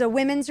 There was a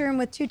women's room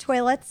with 2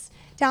 toilets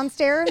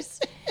downstairs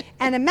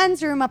and a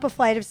men's room up a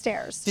flight of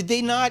stairs. Did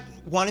they not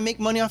want to make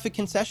money off of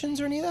concessions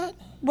or any of that?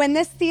 When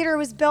this theater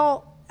was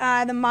built,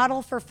 the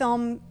model for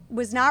film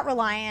was not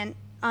reliant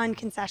on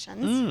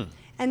concessions.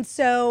 And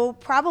so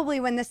probably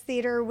when this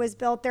theater was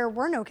built, there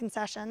were no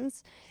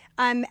concessions.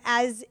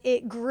 As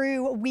it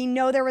grew, we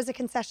know there was a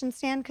concession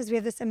stand because we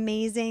have this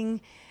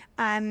amazing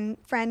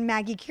friend,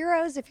 Maggie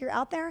Quiros, if you're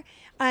out there,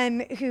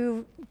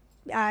 who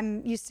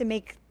used to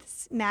make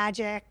this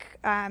magic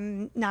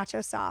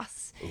nacho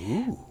sauce.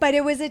 Ooh. But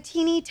it was a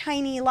teeny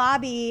tiny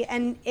lobby,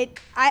 and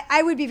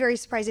I would be very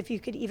surprised if you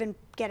could even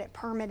get it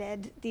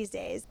permitted these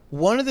days.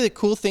 One of the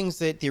cool things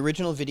that the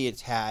original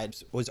Vidiots had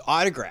was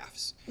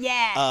autographs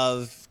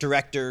of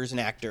directors and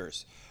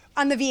actors.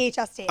 On the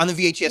VHS tapes. On the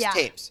VHS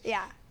tapes.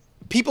 Yeah.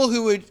 People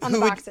who would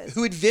boxes.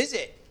 who would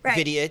visit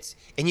Vidiots,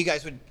 and you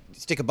guys would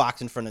stick a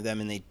box in front of them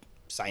and they'd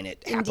sign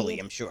it happily,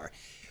 I'm sure.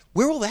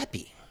 Where will that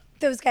be?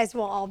 Those guys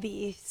will all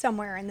be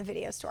somewhere in the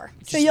video store.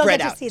 So you'll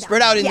get to see them.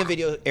 Spread out in the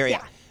video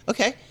area. Yeah.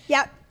 Okay.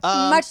 Yep.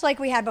 Much like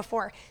we had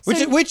before.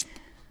 So, Which,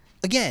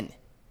 again,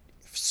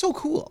 so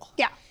cool.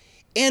 Yeah.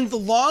 And the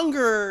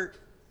longer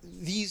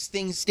these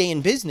things stay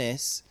in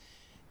business,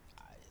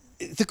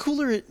 the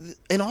cooler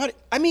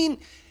I mean,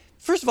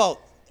 first of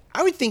all,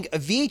 I would think a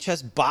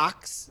VHS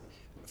box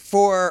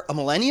for a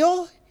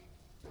millennial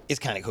is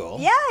kind of cool.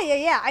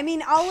 Yeah. I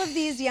mean, all of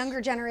these younger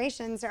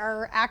generations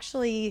are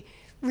actually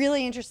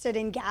really interested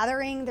in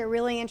gathering. They're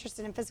really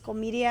interested in physical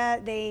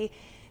media. They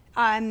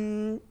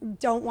don't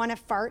want to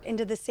fart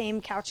into the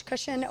same couch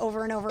cushion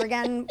over and over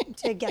again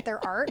to get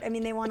their art. I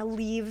mean, they want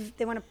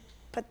to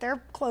put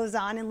their clothes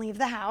on and leave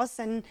the house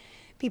and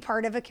be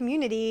part of a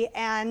community.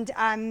 And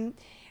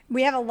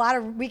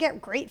we get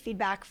great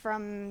feedback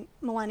from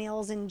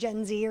millennials and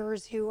Gen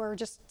Zers who are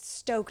just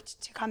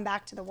stoked to come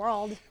back to the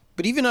world.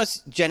 But even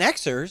us Gen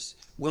Xers,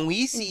 when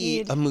we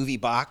see a movie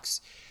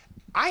box,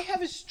 I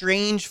have a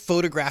strange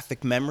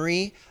photographic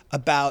memory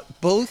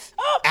about both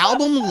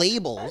album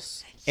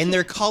labels and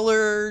their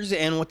colors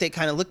and what they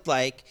kind of looked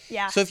like.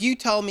 Yeah. So if you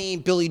tell me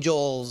Billy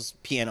Joel's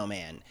Piano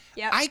Man,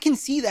 I can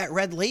see that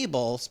red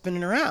label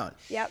spinning around.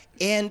 Yep.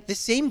 And the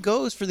same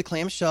goes for the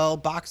clamshell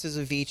boxes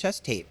of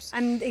VHS tapes.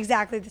 I'm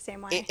exactly the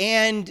same way.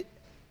 And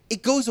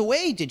it goes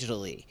away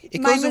digitally.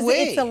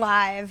 It's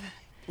alive.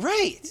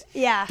 Right.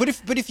 Yeah.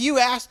 But if you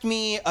asked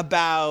me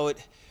about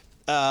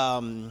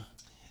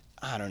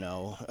I don't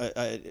know,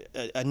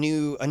 a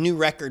new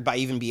record by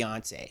even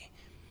Beyonce,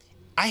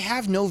 I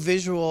have no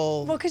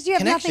visual Well, because you have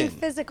connection. nothing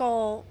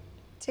physical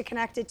to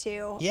connect it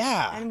to.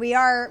 Yeah. And we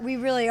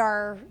really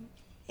are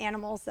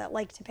animals that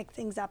like to pick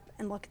things up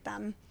and look at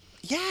them.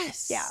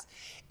 Yes. Yeah.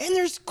 And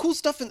there's cool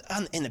stuff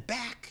in the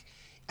back.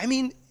 I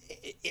mean,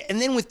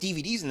 and then with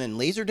DVDs and then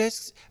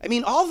Laserdiscs. I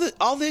mean,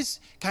 all this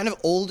kind of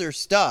older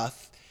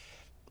stuff.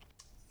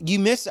 You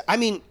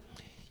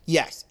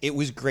Yes, it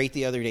was great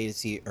the other day to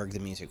see Erg the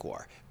Music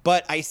War.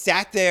 But I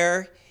sat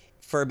there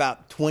for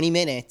about 20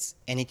 minutes,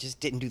 and it just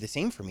didn't do the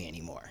same for me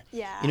anymore.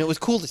 Yeah. You know, it was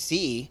cool to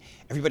see.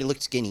 Everybody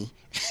looked skinny.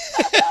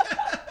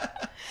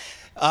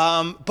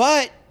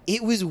 But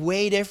it was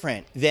way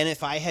different than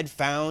if I had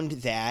found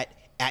that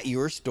at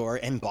your store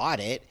and bought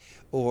it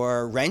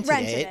or rented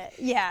it.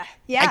 Yeah.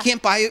 I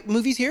can't buy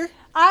movies here?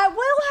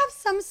 We'll have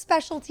some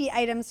specialty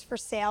items for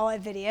sale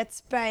at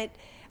Vidiot's, but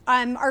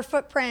our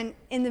footprint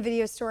in the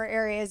video store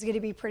area is going to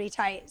be pretty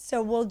tight.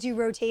 So we'll do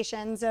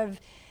rotations of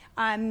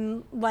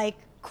like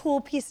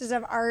cool pieces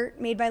of art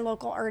made by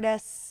local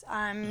artists.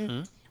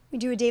 We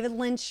do a David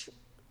Lynch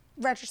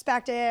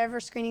retrospective or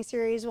screening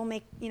series. We'll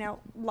make,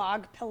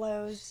 log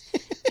pillows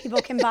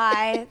people can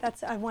buy.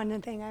 That's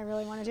one thing I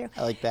really want to do.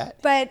 I like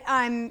that. But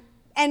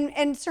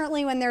and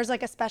certainly when there's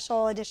like a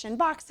special edition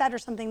box set or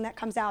something that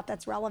comes out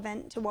that's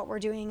relevant to what we're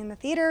doing in the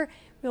theater,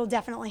 we'll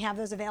definitely have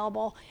those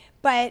available.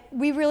 But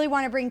we really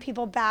want to bring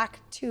people back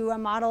to a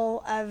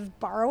model of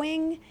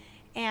borrowing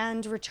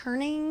and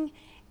returning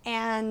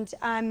and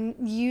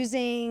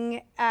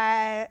using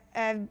a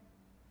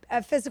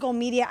physical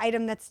media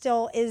item that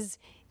still is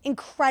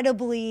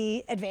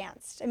incredibly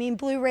advanced. I mean,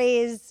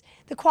 Blu-rays,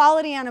 the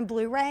quality on a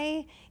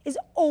Blu-ray is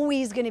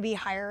always going to be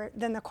higher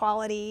than the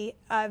quality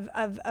of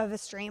a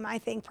stream, I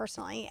think,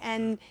 personally.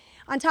 And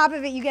on top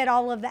of it, you get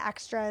all of the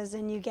extras,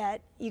 and you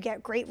get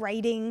great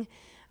writing.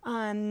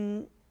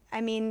 I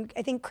mean,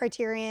 I think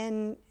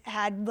Criterion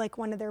had like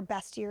one of their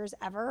best years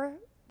ever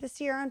this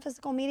year on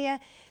physical media.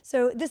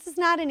 So this is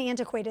not an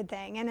antiquated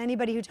thing, and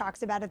anybody who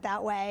talks about it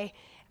that way,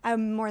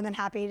 I'm more than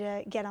happy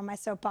to get on my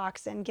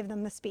soapbox and give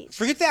them the speech.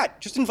 Forget that.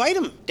 Just invite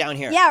them down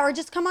here. Yeah, or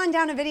just come on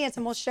down to Vidiot's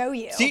and we'll show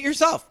you. See it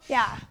yourself.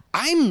 Yeah.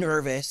 I'm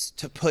nervous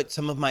to put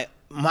some of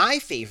my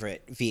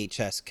favorite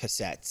VHS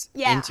cassettes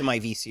into my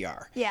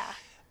VCR. Yeah.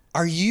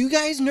 Are you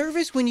guys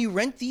nervous when you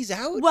rent these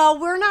out? Well,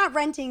 we're not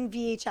renting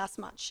VHS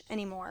much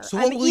anymore. So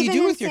what will you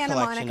do with your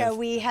collection? Even in Santa Monica,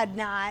 we had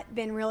not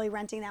been really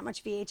renting that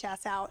much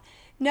VHS out.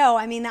 No,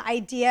 I mean, the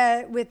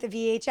idea with the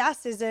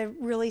VHS is a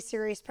really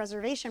serious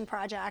preservation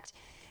project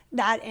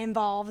that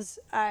involves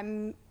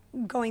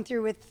going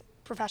through with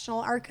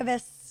professional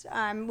archivists.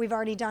 We've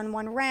already done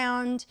one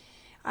round,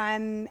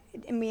 and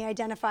we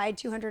identified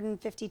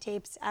 250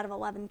 tapes out of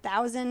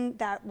 11,000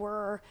 that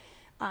were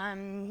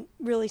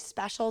really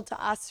special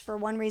to us for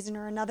one reason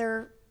or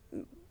another.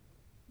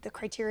 The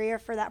criteria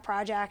for that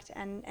project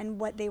and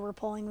what they were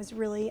pulling was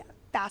really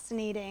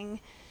fascinating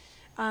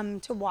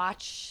to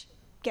watch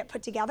get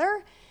put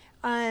together.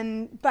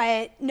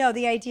 But no,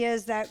 the idea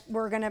is that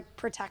we're going to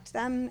protect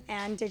them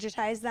and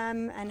digitize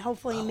them and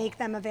hopefully make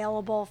them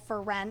available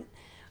for rent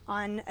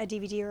on a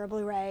DVD or a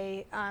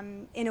Blu-ray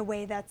in a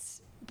way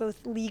that's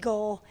both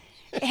legal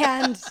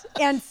and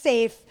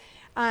safe.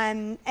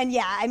 And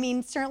yeah, I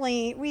mean,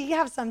 certainly we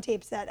have some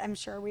tapes that I'm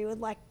sure we would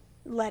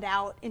let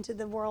out into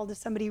the world if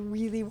somebody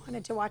really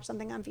wanted to watch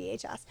something on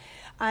VHS.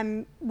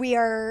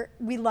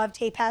 We love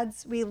tape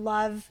heads. We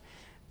love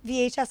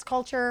VHS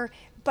culture,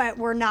 but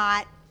we're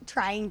not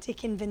trying to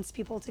convince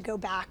people to go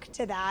back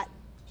to that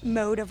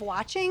mode of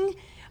watching.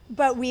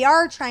 But we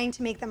are trying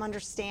to make them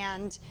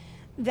understand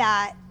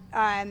that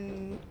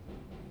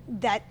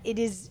that it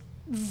is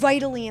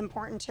vitally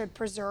important to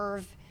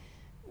preserve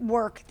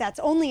work that's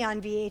only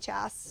on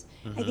VHS.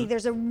 I think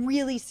there's a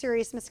really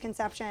serious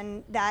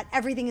misconception that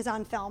everything is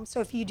on film. So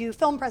if you do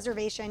film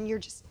preservation, you're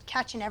just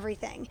catching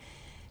everything.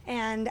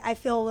 And I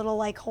feel a little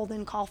like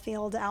Holden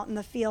Caulfield out in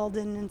the field,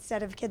 and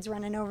instead of kids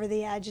running over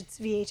the edge, it's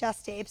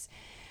VHS tapes.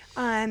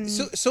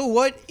 So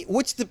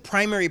what's the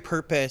primary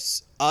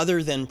purpose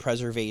other than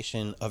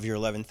preservation of your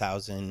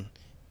 11,000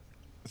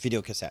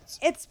 video cassettes?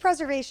 It's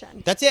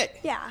preservation. That's it.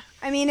 Yeah.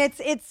 I mean,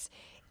 it's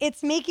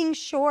making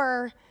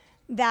sure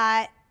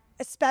that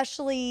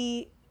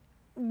especially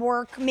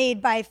work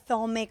made by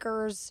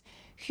filmmakers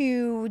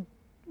who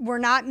were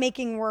not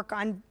making work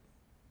on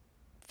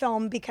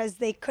film because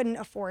they couldn't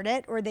afford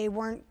it or they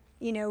weren't,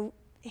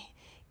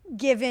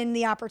 given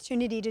the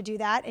opportunity to do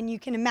that. And you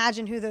can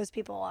imagine who those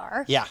people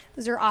are. Yeah.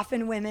 Those are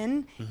often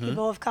women,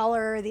 people of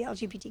color, the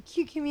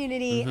LGBTQ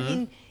community. I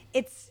mean,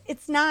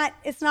 it's not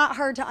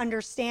hard to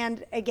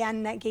understand,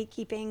 again, that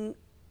gatekeeping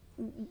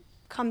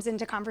comes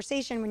into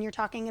conversation when you're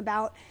talking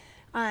about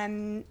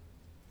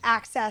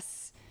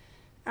access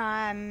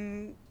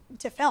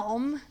to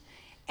film.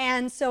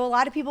 And so a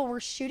lot of people were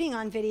shooting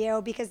on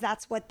video because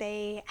that's what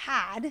they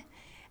had.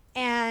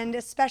 And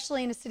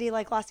especially in a city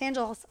like Los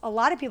Angeles, a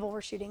lot of people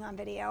were shooting on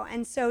video.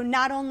 And so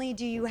not only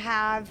do you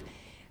have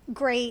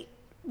great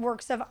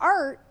works of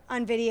art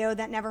on video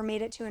that never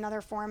made it to another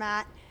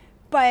format,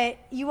 but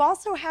you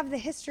also have the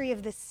history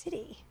of the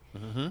city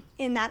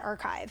in that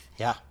archive.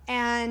 Yeah.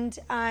 And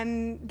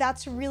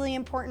that's really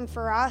important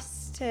for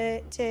us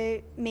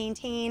to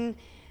maintain.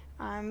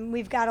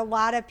 We've got a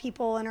lot of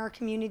people in our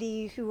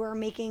community who are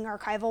making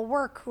archival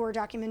work, who are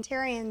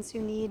documentarians,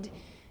 who need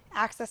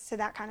access to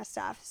that kind of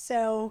stuff.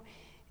 So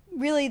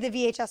really the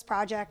VHS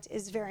project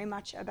is very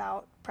much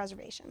about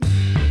preservation.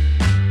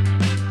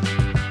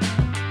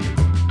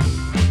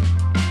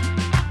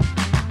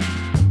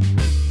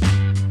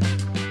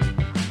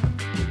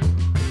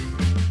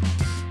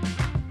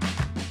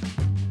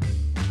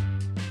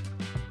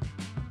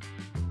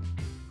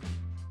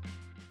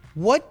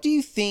 What do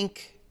you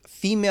think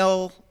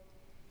female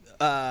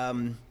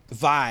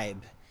vibe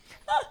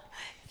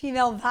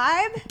Female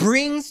vibe?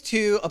 brings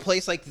to a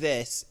place like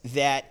this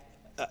that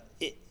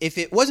if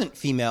it wasn't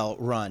female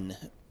run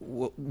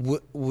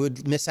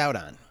would miss out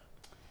on?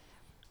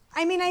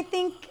 I mean, I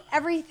think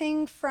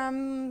everything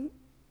from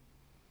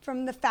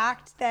the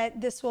fact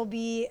that this will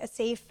be a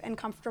safe and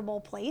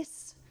comfortable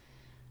place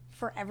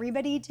for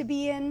everybody to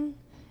be in.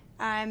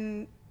 I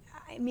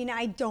mean,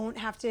 I don't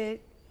have to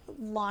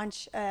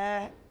launch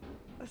a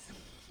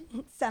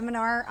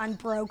seminar on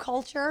bro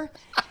culture,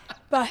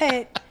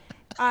 but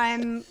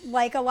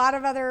like a lot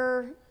of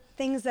other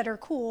things that are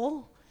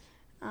cool,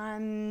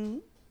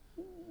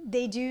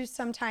 they do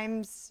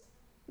sometimes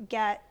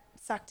get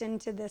sucked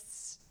into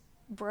this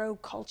bro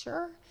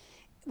culture,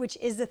 which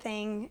is a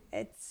thing.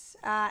 It's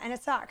and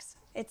it sucks.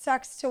 It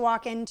sucks to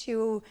walk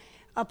into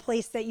a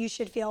place that you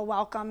should feel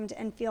welcomed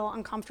and feel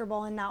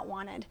uncomfortable and not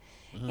wanted.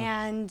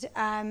 And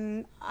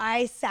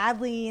I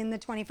sadly, in the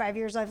 25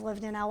 years I've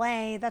lived in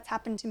LA, that's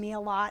happened to me a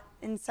lot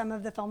in some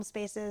of the film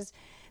spaces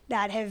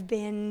that have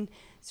been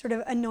sort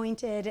of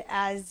anointed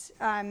as,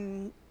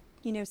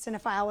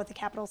 cinephile with a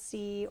capital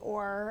C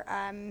or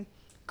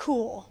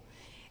cool.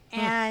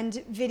 And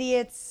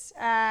Vidiots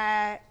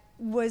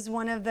was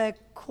one of the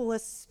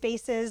coolest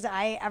spaces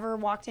I ever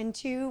walked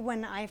into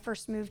when I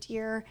first moved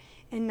here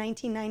in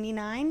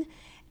 1999.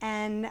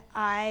 And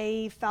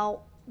I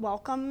felt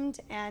welcomed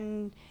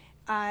and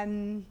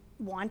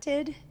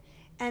wanted.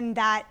 And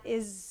that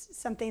is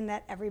something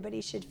that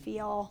everybody should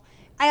feel.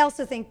 I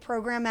also think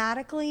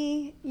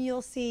programmatically,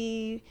 you'll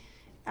see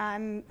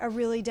a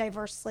really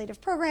diverse slate of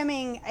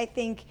programming. I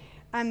think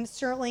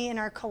certainly in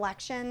our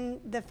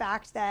collection, the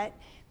fact that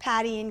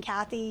Patty and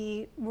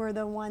Kathy were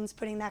the ones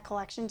putting that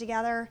collection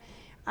together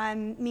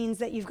means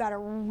that you've got a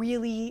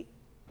really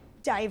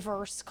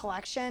diverse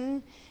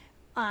collection.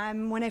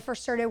 When I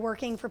first started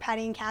working for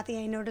Patty and Kathy,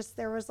 I noticed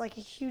there was like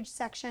a huge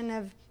section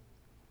of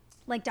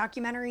like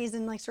documentaries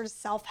and like sort of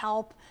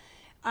self-help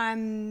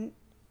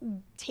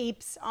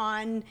tapes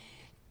on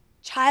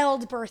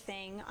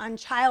childbirthing, on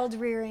child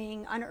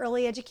rearing, on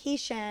early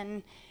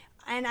education.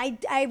 And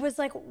I was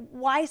like,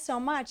 why so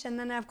much? And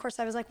then of course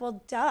I was like,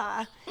 well,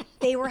 duh.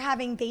 They were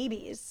having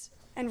babies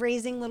and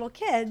raising little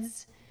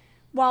kids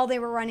while they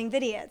were running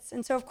Vidiots.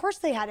 And so of course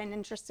they had an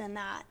interest in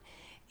that.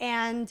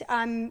 And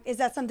is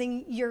that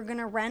something you're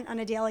gonna rent on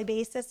a daily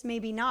basis?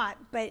 Maybe not,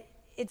 but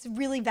it's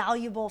really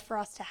valuable for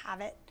us to have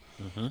it.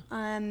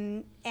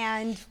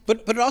 But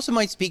it also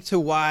might speak to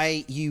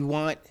why you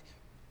want,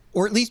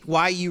 or at least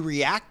why you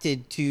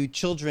reacted to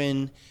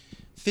children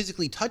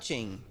physically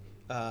touching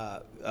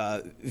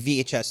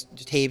VHS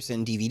tapes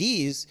and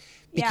DVDs,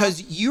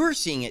 because you were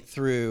seeing it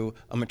through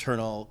a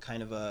maternal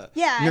kind of a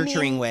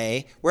nurturing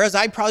way, whereas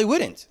I probably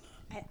wouldn't.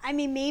 I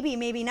mean,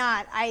 maybe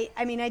not. I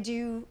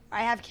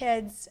have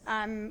kids.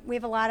 We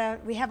have a lot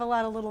of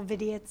little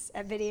Vidiots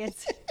at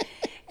Vidiots.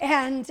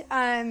 And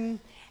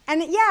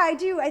yeah, I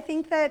do. I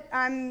think that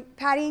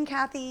Patty and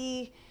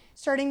Kathy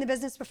starting the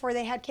business before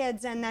they had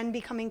kids and then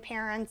becoming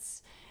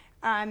parents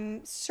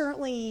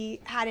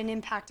certainly had an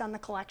impact on the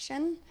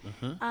collection.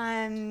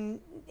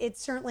 It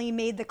certainly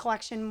made the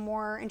collection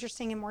more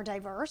interesting and more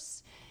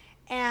diverse.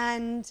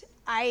 And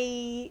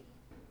I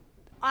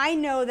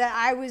know that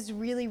I was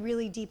really,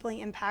 really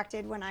deeply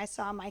impacted when I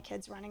saw my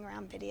kids running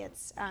around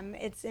Vidiots.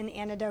 It's an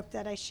anecdote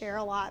that I share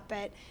a lot,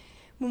 but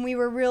when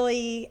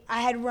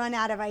I had run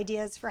out of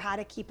ideas for how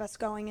to keep us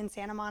going in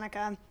Santa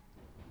Monica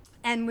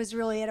and was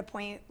really at a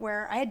point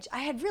where I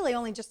had really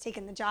only just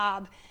taken the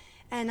job,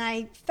 and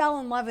I fell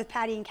in love with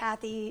Patty and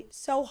Kathy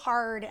so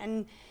hard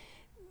and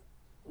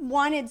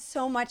wanted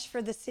so much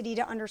for the city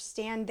to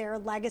understand their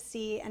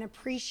legacy and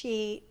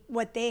appreciate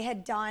what they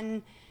had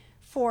done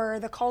for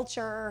the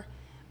culture,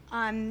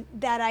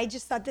 that I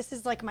just thought, this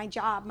is like my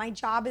job. My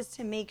job is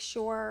to make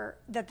sure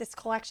that this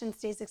collection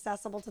stays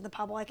accessible to the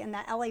public and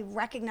that LA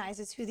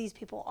recognizes who these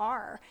people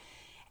are.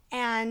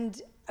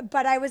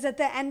 But I was at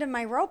the end of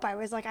my rope. I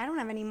was like, I don't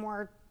have any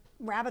more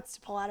rabbits to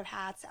pull out of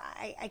hats.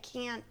 I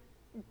can't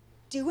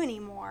do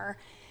anymore.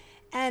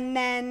 And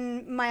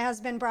then my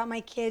husband brought my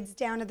kids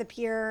down to the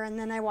pier, and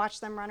then I watched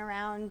them run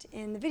around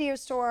in the video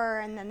store,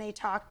 and then they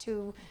talked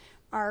to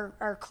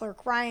our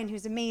clerk, Ryan,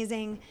 who's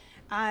amazing.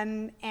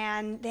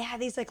 And they had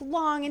these like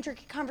long,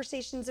 intricate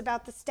conversations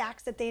about the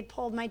stacks that they had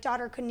pulled. My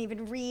daughter couldn't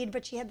even read,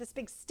 but she had this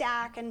big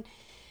stack. And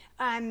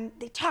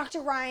they talked to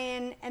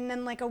Ryan, and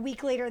then like a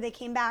week later they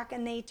came back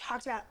and they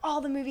talked about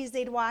all the movies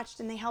they'd watched,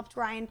 and they helped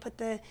Ryan put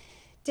the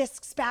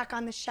discs back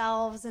on the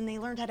shelves, and they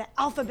learned how to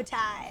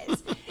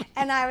alphabetize.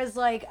 And I was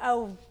like,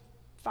 oh,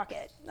 fuck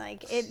it.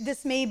 Like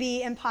this may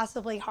be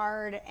impossibly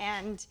hard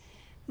and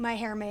my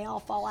hair may all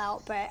fall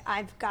out, but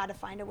I've got to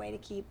find a way to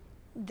keep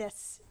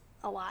this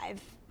alive,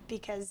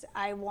 because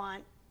I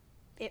want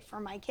it for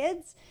my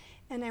kids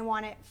and I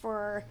want it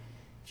for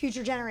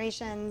future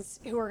generations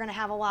who are going to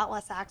have a lot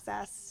less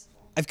access.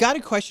 I've got a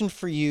question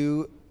for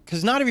you,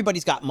 because not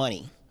everybody's got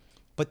money,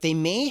 but they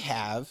may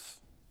have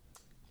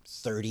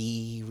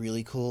 30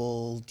 really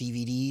cool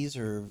DVDs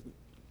or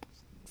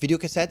video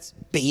cassettes,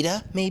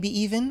 beta maybe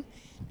even.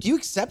 Do you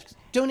accept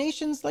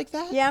donations like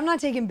that? Yeah, I'm not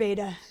taking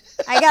beta.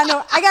 I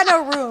got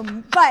no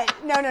room. But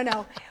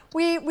no.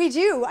 We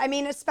do. I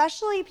mean,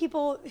 especially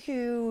people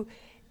who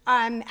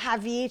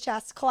have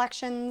VHS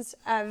collections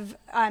of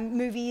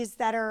movies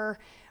that are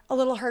a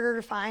little harder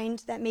to find,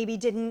 that maybe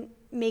didn't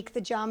make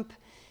the jump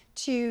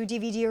to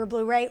DVD or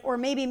Blu-ray, or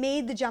maybe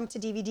made the jump to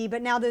DVD,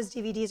 but now those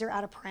DVDs are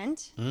out of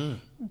print.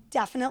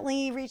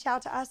 Definitely reach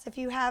out to us if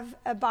you have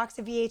a box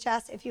of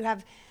VHS, if you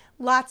have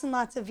lots and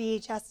lots of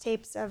VHS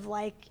tapes of,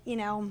 like, you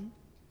know,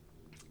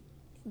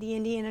 the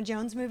Indiana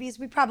Jones movies.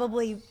 We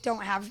probably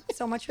don't have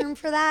so much room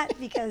for that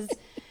because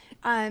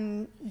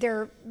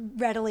they're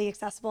readily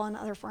accessible in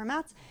other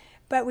formats.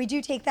 But we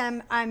do take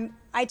them.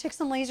 I took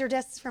some laser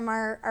discs from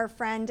our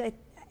friend,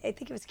 I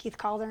think it was Keith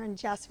Calder and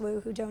Jess Wu,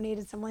 who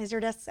donated some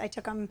laser discs. I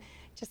took them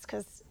just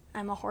because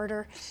I'm a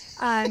hoarder.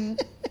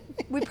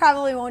 We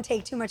probably won't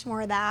take too much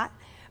more of that.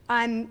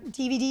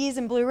 DVDs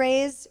and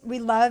Blu-rays, we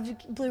love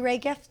Blu-ray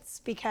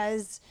gifts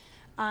because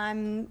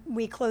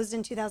we closed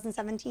in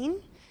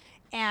 2017.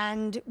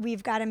 And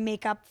we've got to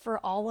make up for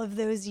all of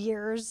those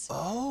years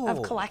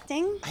of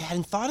collecting. I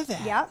hadn't thought of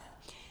that. Yep.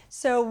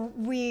 So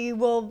we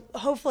will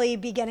hopefully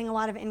be getting a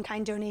lot of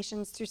in-kind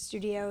donations through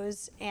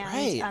studios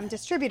and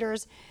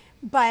distributors.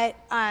 But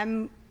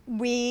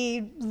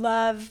we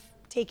love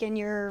taking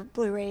your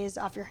Blu-rays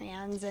off your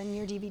hands and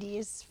your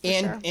DVDs for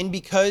sure. And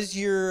because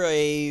you're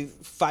a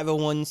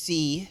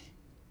 501c,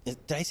 did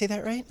I say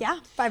that right? Yeah,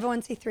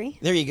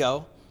 501c3. There you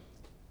go.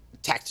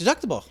 Tax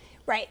deductible.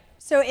 Right.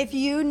 So if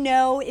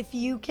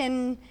you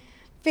can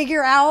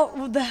figure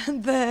out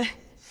the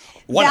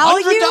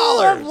value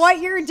of what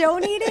you're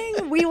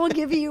donating, we will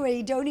give you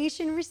a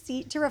donation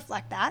receipt to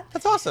reflect that.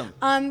 That's awesome.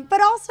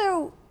 But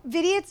also,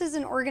 Vidiots is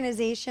an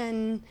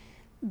organization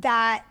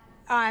that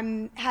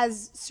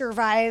has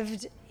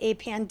survived a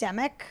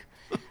pandemic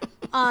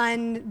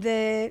on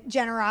the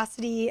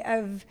generosity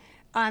of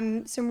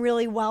some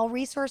really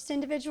well-resourced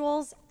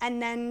individuals,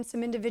 and then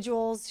some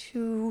individuals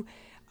who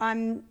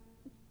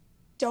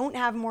don't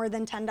have more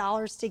than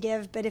 $10 to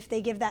give, but if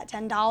they give that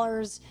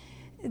 $10,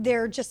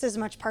 they're just as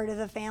much part of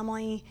the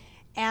family.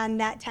 And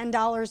that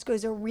 $10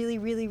 goes a really,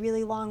 really,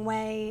 really long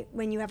way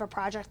when you have a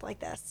project like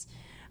this.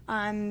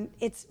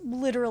 It's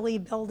literally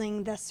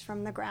building this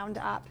from the ground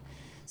up.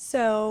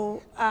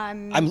 So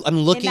I'm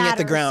looking at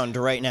the ground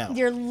right now.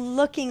 You're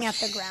looking at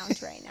the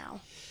ground right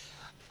now.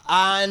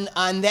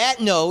 On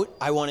that note,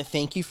 I want to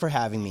thank you for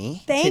having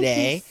me today.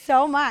 Thank you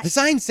so much. The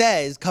sign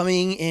says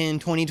coming in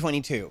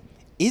 2022.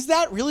 Is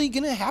that really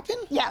going to happen?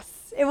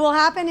 Yes, it will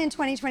happen in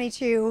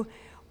 2022,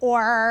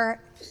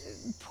 or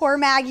poor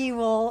Maggie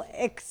will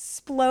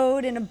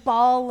explode in a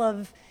ball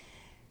of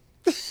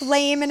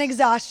flame and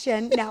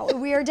exhaustion. No,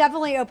 we are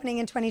definitely opening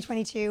in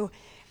 2022.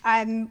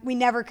 We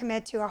never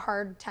commit to a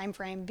hard time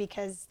frame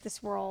because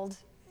this world,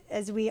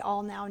 as we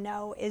all now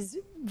know, is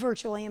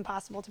virtually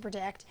impossible to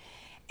predict.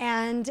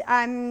 And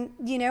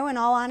in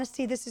all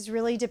honesty, this is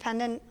really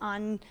dependent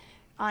on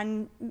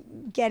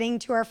getting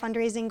to our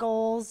fundraising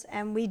goals,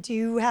 and we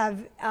do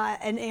have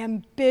an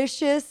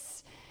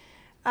ambitious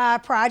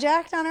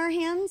project on our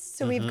hands.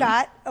 So we've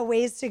got a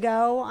ways to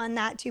go on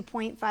that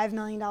 $2.5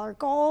 million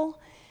goal.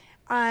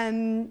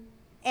 And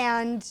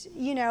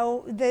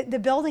the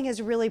building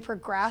has really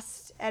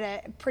progressed at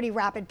a pretty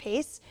rapid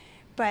pace,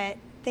 but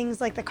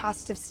things like the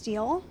cost of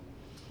steel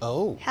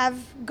have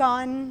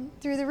gone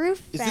through the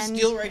roof. Is this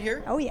steel right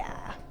here? Oh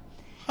yeah.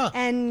 Huh.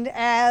 And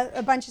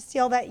a bunch of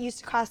steel that used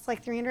to cost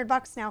like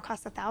 $300 now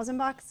costs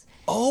 $1,000.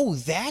 Oh,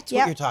 that's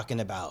what you're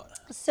talking about.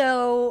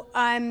 So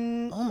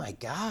oh my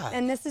God.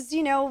 And this is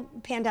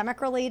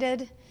pandemic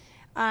related,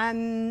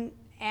 and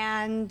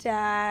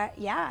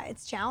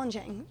it's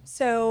challenging.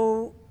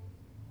 So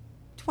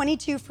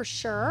 22 for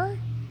sure.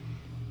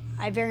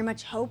 I very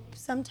much hope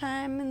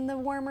sometime in the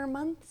warmer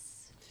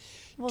months.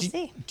 We'll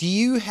see. Do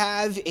you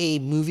have a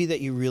movie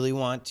that you really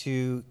want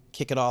to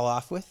kick it all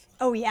off with?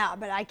 Oh yeah,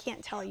 but I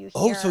can't tell you here.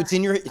 Oh, so it's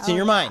in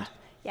your mind.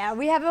 Yeah,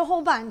 we have a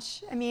whole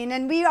bunch. I mean,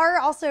 and we are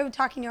also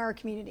talking to our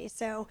community.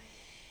 So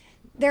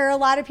there are a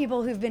lot of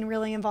people who've been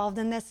really involved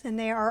in this, and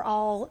they are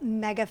all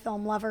mega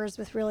film lovers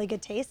with really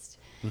good taste.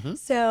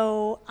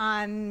 So,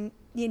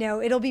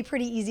 it'll be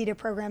pretty easy to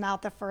program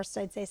out the first,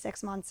 I'd say,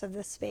 6 months of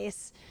this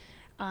space.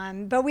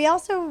 But we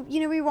also,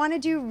 we want to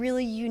do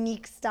really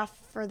unique stuff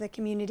for the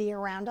community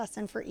around us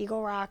and for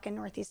Eagle Rock and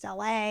Northeast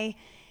LA.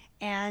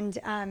 And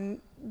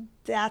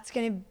that's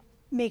going to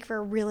make for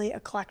a really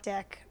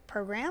eclectic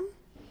program.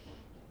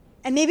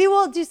 And maybe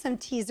we'll do some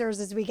teasers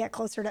as we get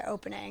closer to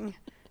opening.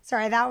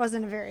 Sorry, that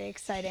wasn't a very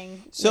exciting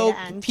way to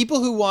end. People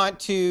who want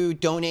to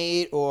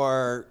donate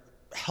or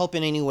help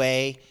in any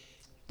way,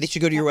 they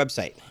should go to your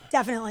website.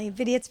 Definitely,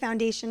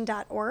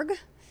 vidiotsfoundation.org.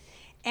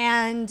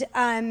 And,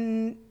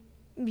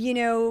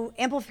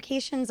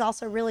 amplification is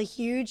also really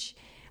huge.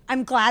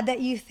 I'm glad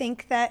that you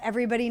think that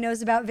everybody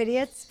knows about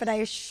Vidiots, but I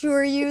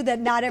assure you that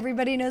not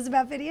everybody knows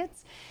about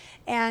Vidiots,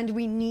 and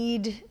we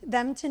need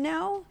them to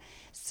know.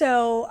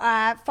 So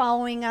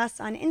following us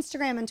on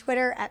Instagram and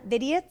Twitter at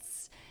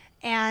Vidiots,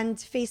 and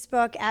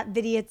Facebook at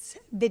Vidiots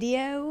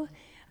Video,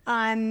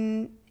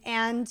 and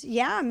And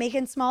yeah,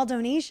 making small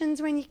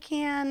donations when you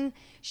can,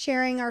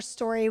 sharing our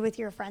story with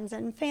your friends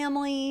and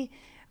family.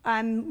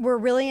 We're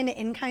really into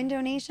in-kind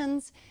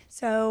donations.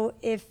 So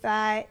if,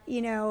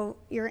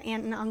 your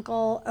aunt and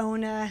uncle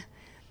own a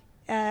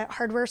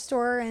hardware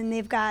store and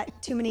they've got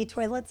too many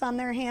toilets on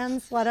their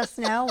hands, let us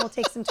know. We'll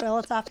take some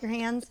toilets off your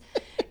hands.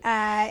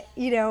 Or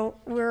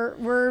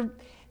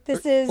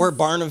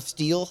Barn of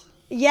Steel.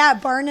 Yeah,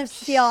 Barn of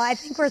Steel. I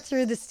think we're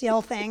through the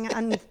steel thing,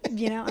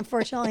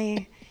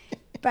 unfortunately.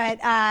 But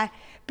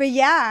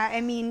yeah,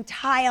 I mean,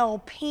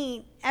 tile,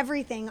 paint,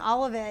 everything,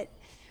 all of it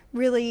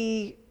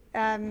really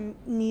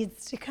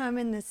needs to come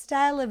in the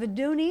style of a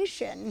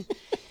donation.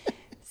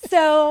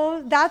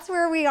 So that's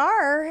where we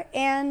are,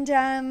 and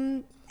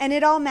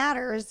it all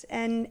matters.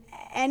 And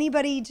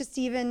anybody just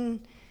even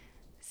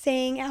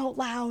saying out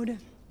loud,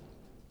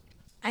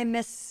 I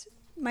miss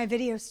my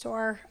video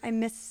store. I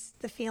miss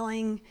the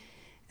feeling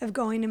of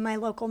going to my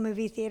local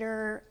movie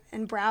theater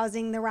and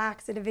browsing the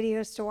racks at a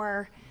video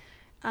store.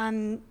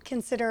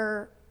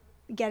 Consider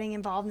getting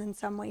involved in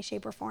some way,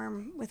 shape, or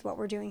form with what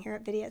we're doing here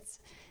at Vidiots.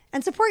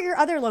 And support your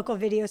other local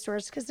video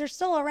stores because they're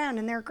still around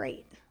and they're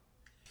great.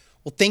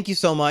 Well, thank you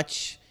so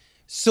much.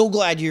 So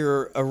glad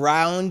you're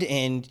around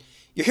and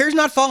your hair's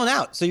not falling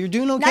out, so you're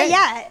doing okay. Not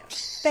yet.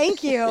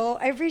 Thank you.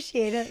 I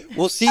appreciate it.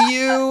 We'll see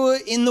you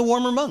in the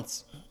warmer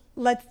months.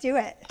 Let's do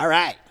it. All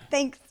right.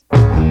 Thanks.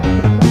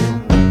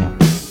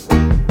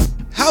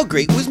 How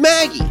great was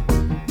Maggie?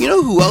 You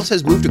know who else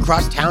has moved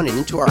across town and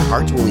into our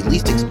hearts when we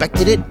least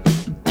expected it?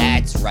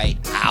 That's right,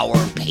 our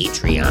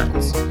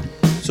Patreons.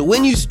 So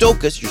when you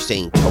stoke us, you're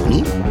saying,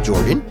 Tony,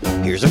 Jordan,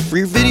 here's a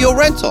free video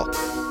rental.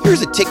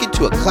 Here's a ticket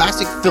to a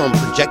classic film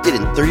projected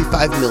in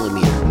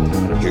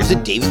 35mm. Here's a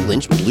David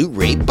Lynch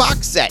Blu-ray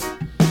box set.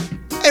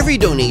 Every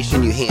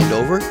donation you hand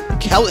over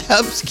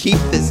helps keep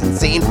this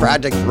insane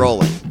project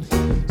rolling.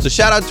 So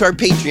shout out to our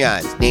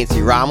Patreons, Nancy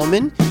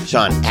Rommelman,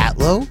 Sean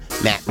Atlow,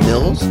 Matt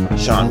Mills,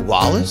 Sean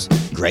Wallace,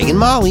 Greg and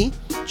Molly,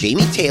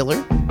 Jamie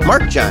Taylor,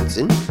 Mark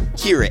Johnson,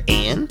 Kira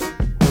Ann,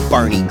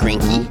 Barney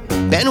Grinke,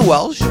 Ben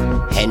Welsh,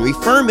 Henry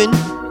Furman,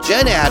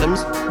 Jen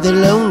Adams, The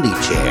Lonely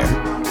Chair,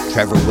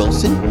 Trevor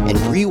Wilson, and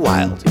Bree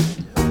Wild.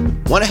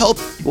 Want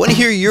to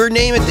hear your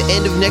name at the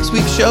end of next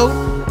week's show?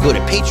 Go to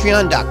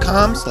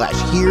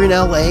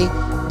patreon.com/hereinla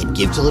and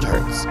give till it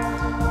hurts.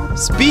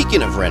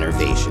 Speaking of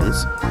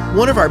renovations,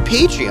 one of our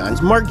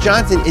Patreons, Mark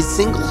Johnson, is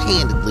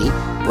single-handedly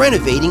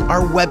renovating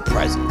our web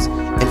presence.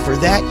 And for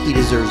that, he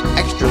deserves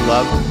extra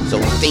love.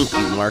 So thank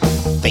you, Mark.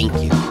 Thank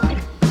you.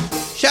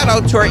 Shout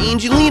out to our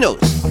Angelinos.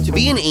 To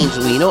be an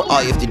Angelino,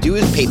 all you have to do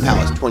is PayPal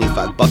us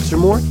 $25 or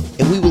more,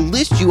 and we will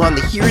list you on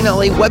the Here in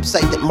LA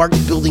website that Mark's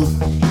building,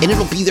 and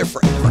it'll be there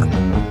forever.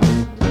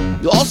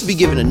 You'll also be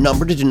given a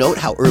number to denote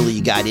how early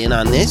you got in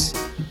on this.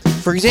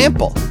 For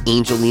example,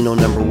 Angelino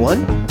number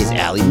 1 is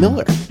Allie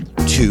Miller,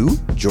 2,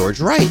 George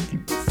Wright,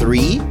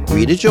 3,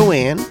 Rita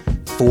Joanne,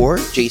 4,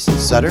 Jason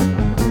Sutter,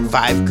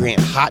 5,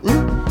 Grant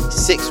Houghton,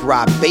 6,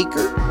 Rob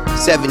Baker,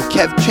 7,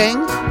 Kev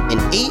Cheng, and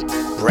 8,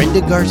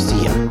 Brenda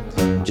Garcia.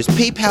 Just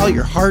PayPal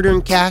your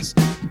hard-earned cash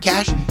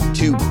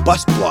to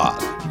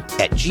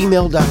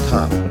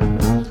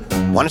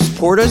busblog@gmail.com. Want to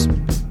support us,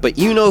 but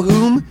you know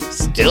whom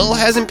still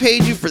hasn't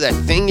paid you for that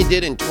thing you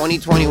did in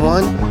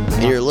 2021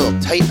 and you're a little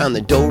tight on the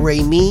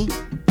do-re-mi?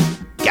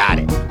 Got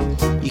it.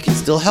 You can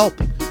still help.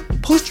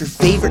 Post your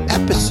favorite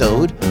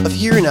episode of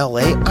Here in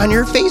LA on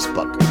your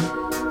Facebook.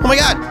 Oh my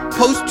God,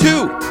 post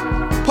 2.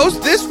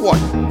 Post this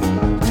one.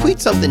 Tweet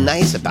something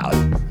nice about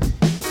it.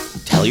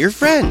 Tell your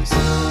friends.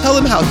 Tell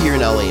them how Here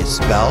in LA is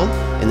spelled,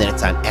 and that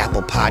it's on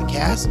Apple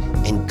Podcasts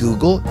and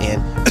Google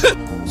and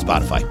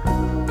Spotify.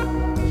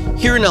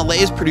 Here in LA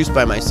is produced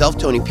by myself,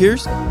 Tony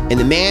Pierce, and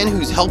the man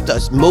who's helped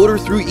us motor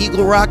through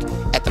Eagle Rock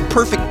at the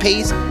perfect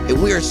pace,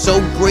 and we are so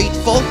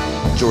grateful,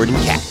 Jordan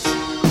Katz.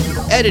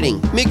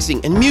 Editing, mixing,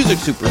 and music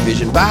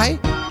supervision by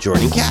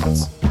Jordan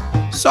Katz.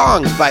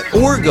 Songs by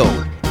Orgo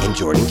and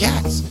Jordan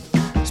Katz.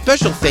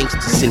 Special thanks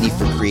to Cindy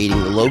for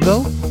creating the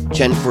logo,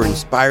 Jen for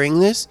inspiring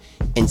this,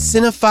 and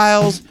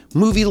cinephiles,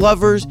 movie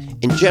lovers,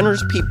 and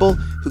generous people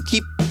who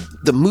keep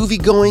the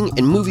movie-going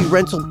and movie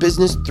rental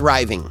business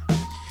thriving.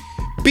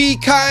 Be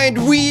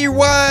kind,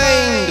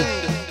 rewind!